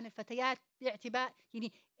ندوة عن الفتيات باعتبار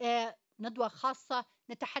يعني ندوة خاصة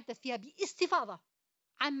نتحدث فيها باستفاضة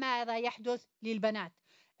عن ماذا يحدث للبنات.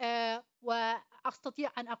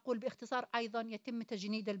 وأستطيع أن أقول باختصار أيضا يتم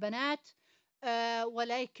تجنيد البنات،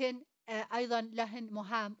 ولكن أيضا لهن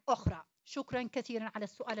مهام أخرى. شكرا كثيرا على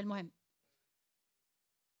السؤال المهم.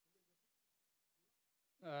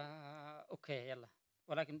 أوكي يلا،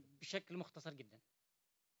 ولكن بشكل مختصر جدا.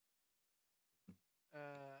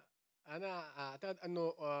 أنا أعتقد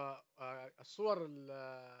أنه الصور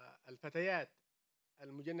الفتيات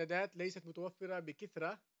المجندات ليست متوفرة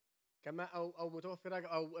بكثرة كما أو متوفرة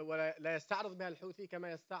أو لا يستعرض بها الحوثي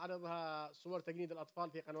كما يستعرضها صور تجنيد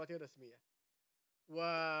الأطفال في قنواته الرسمية.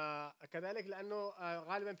 وكذلك لأنه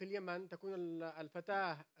غالبا في اليمن تكون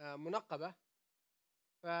الفتاة منقبة،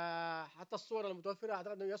 فحتى الصور المتوفرة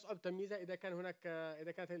أعتقد أنه يصعب تمييزها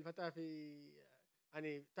إذا كانت الفتاة في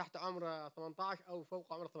يعني تحت عمر 18 أو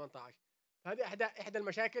فوق عمر 18. فهذه إحدى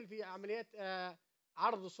المشاكل في عملية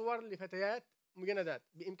عرض صور لفتيات مجندات.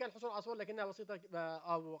 بإمكان الحصول على صور لكنها بسيطة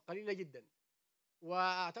أو قليلة جدا.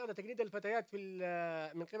 وأعتقد تجنيد الفتيات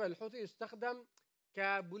من قبل الحوثي يستخدم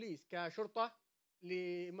كبوليس كشرطة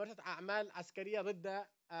لممارسة أعمال عسكرية ضد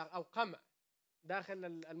أو قمع داخل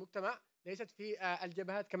المجتمع، ليست في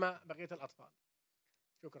الجبهات كما بقية الأطفال.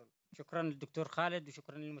 شكرا للدكتور خالد،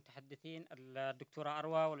 وشكرا للمتحدثين الدكتورة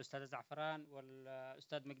أروى والأستاذة زعفران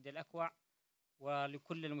والأستاذ مجدي الأكوع،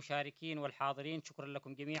 ولكل المشاركين والحاضرين. شكرا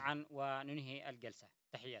لكم جميعا، وننهي الجلسة.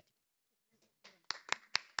 تحياتي.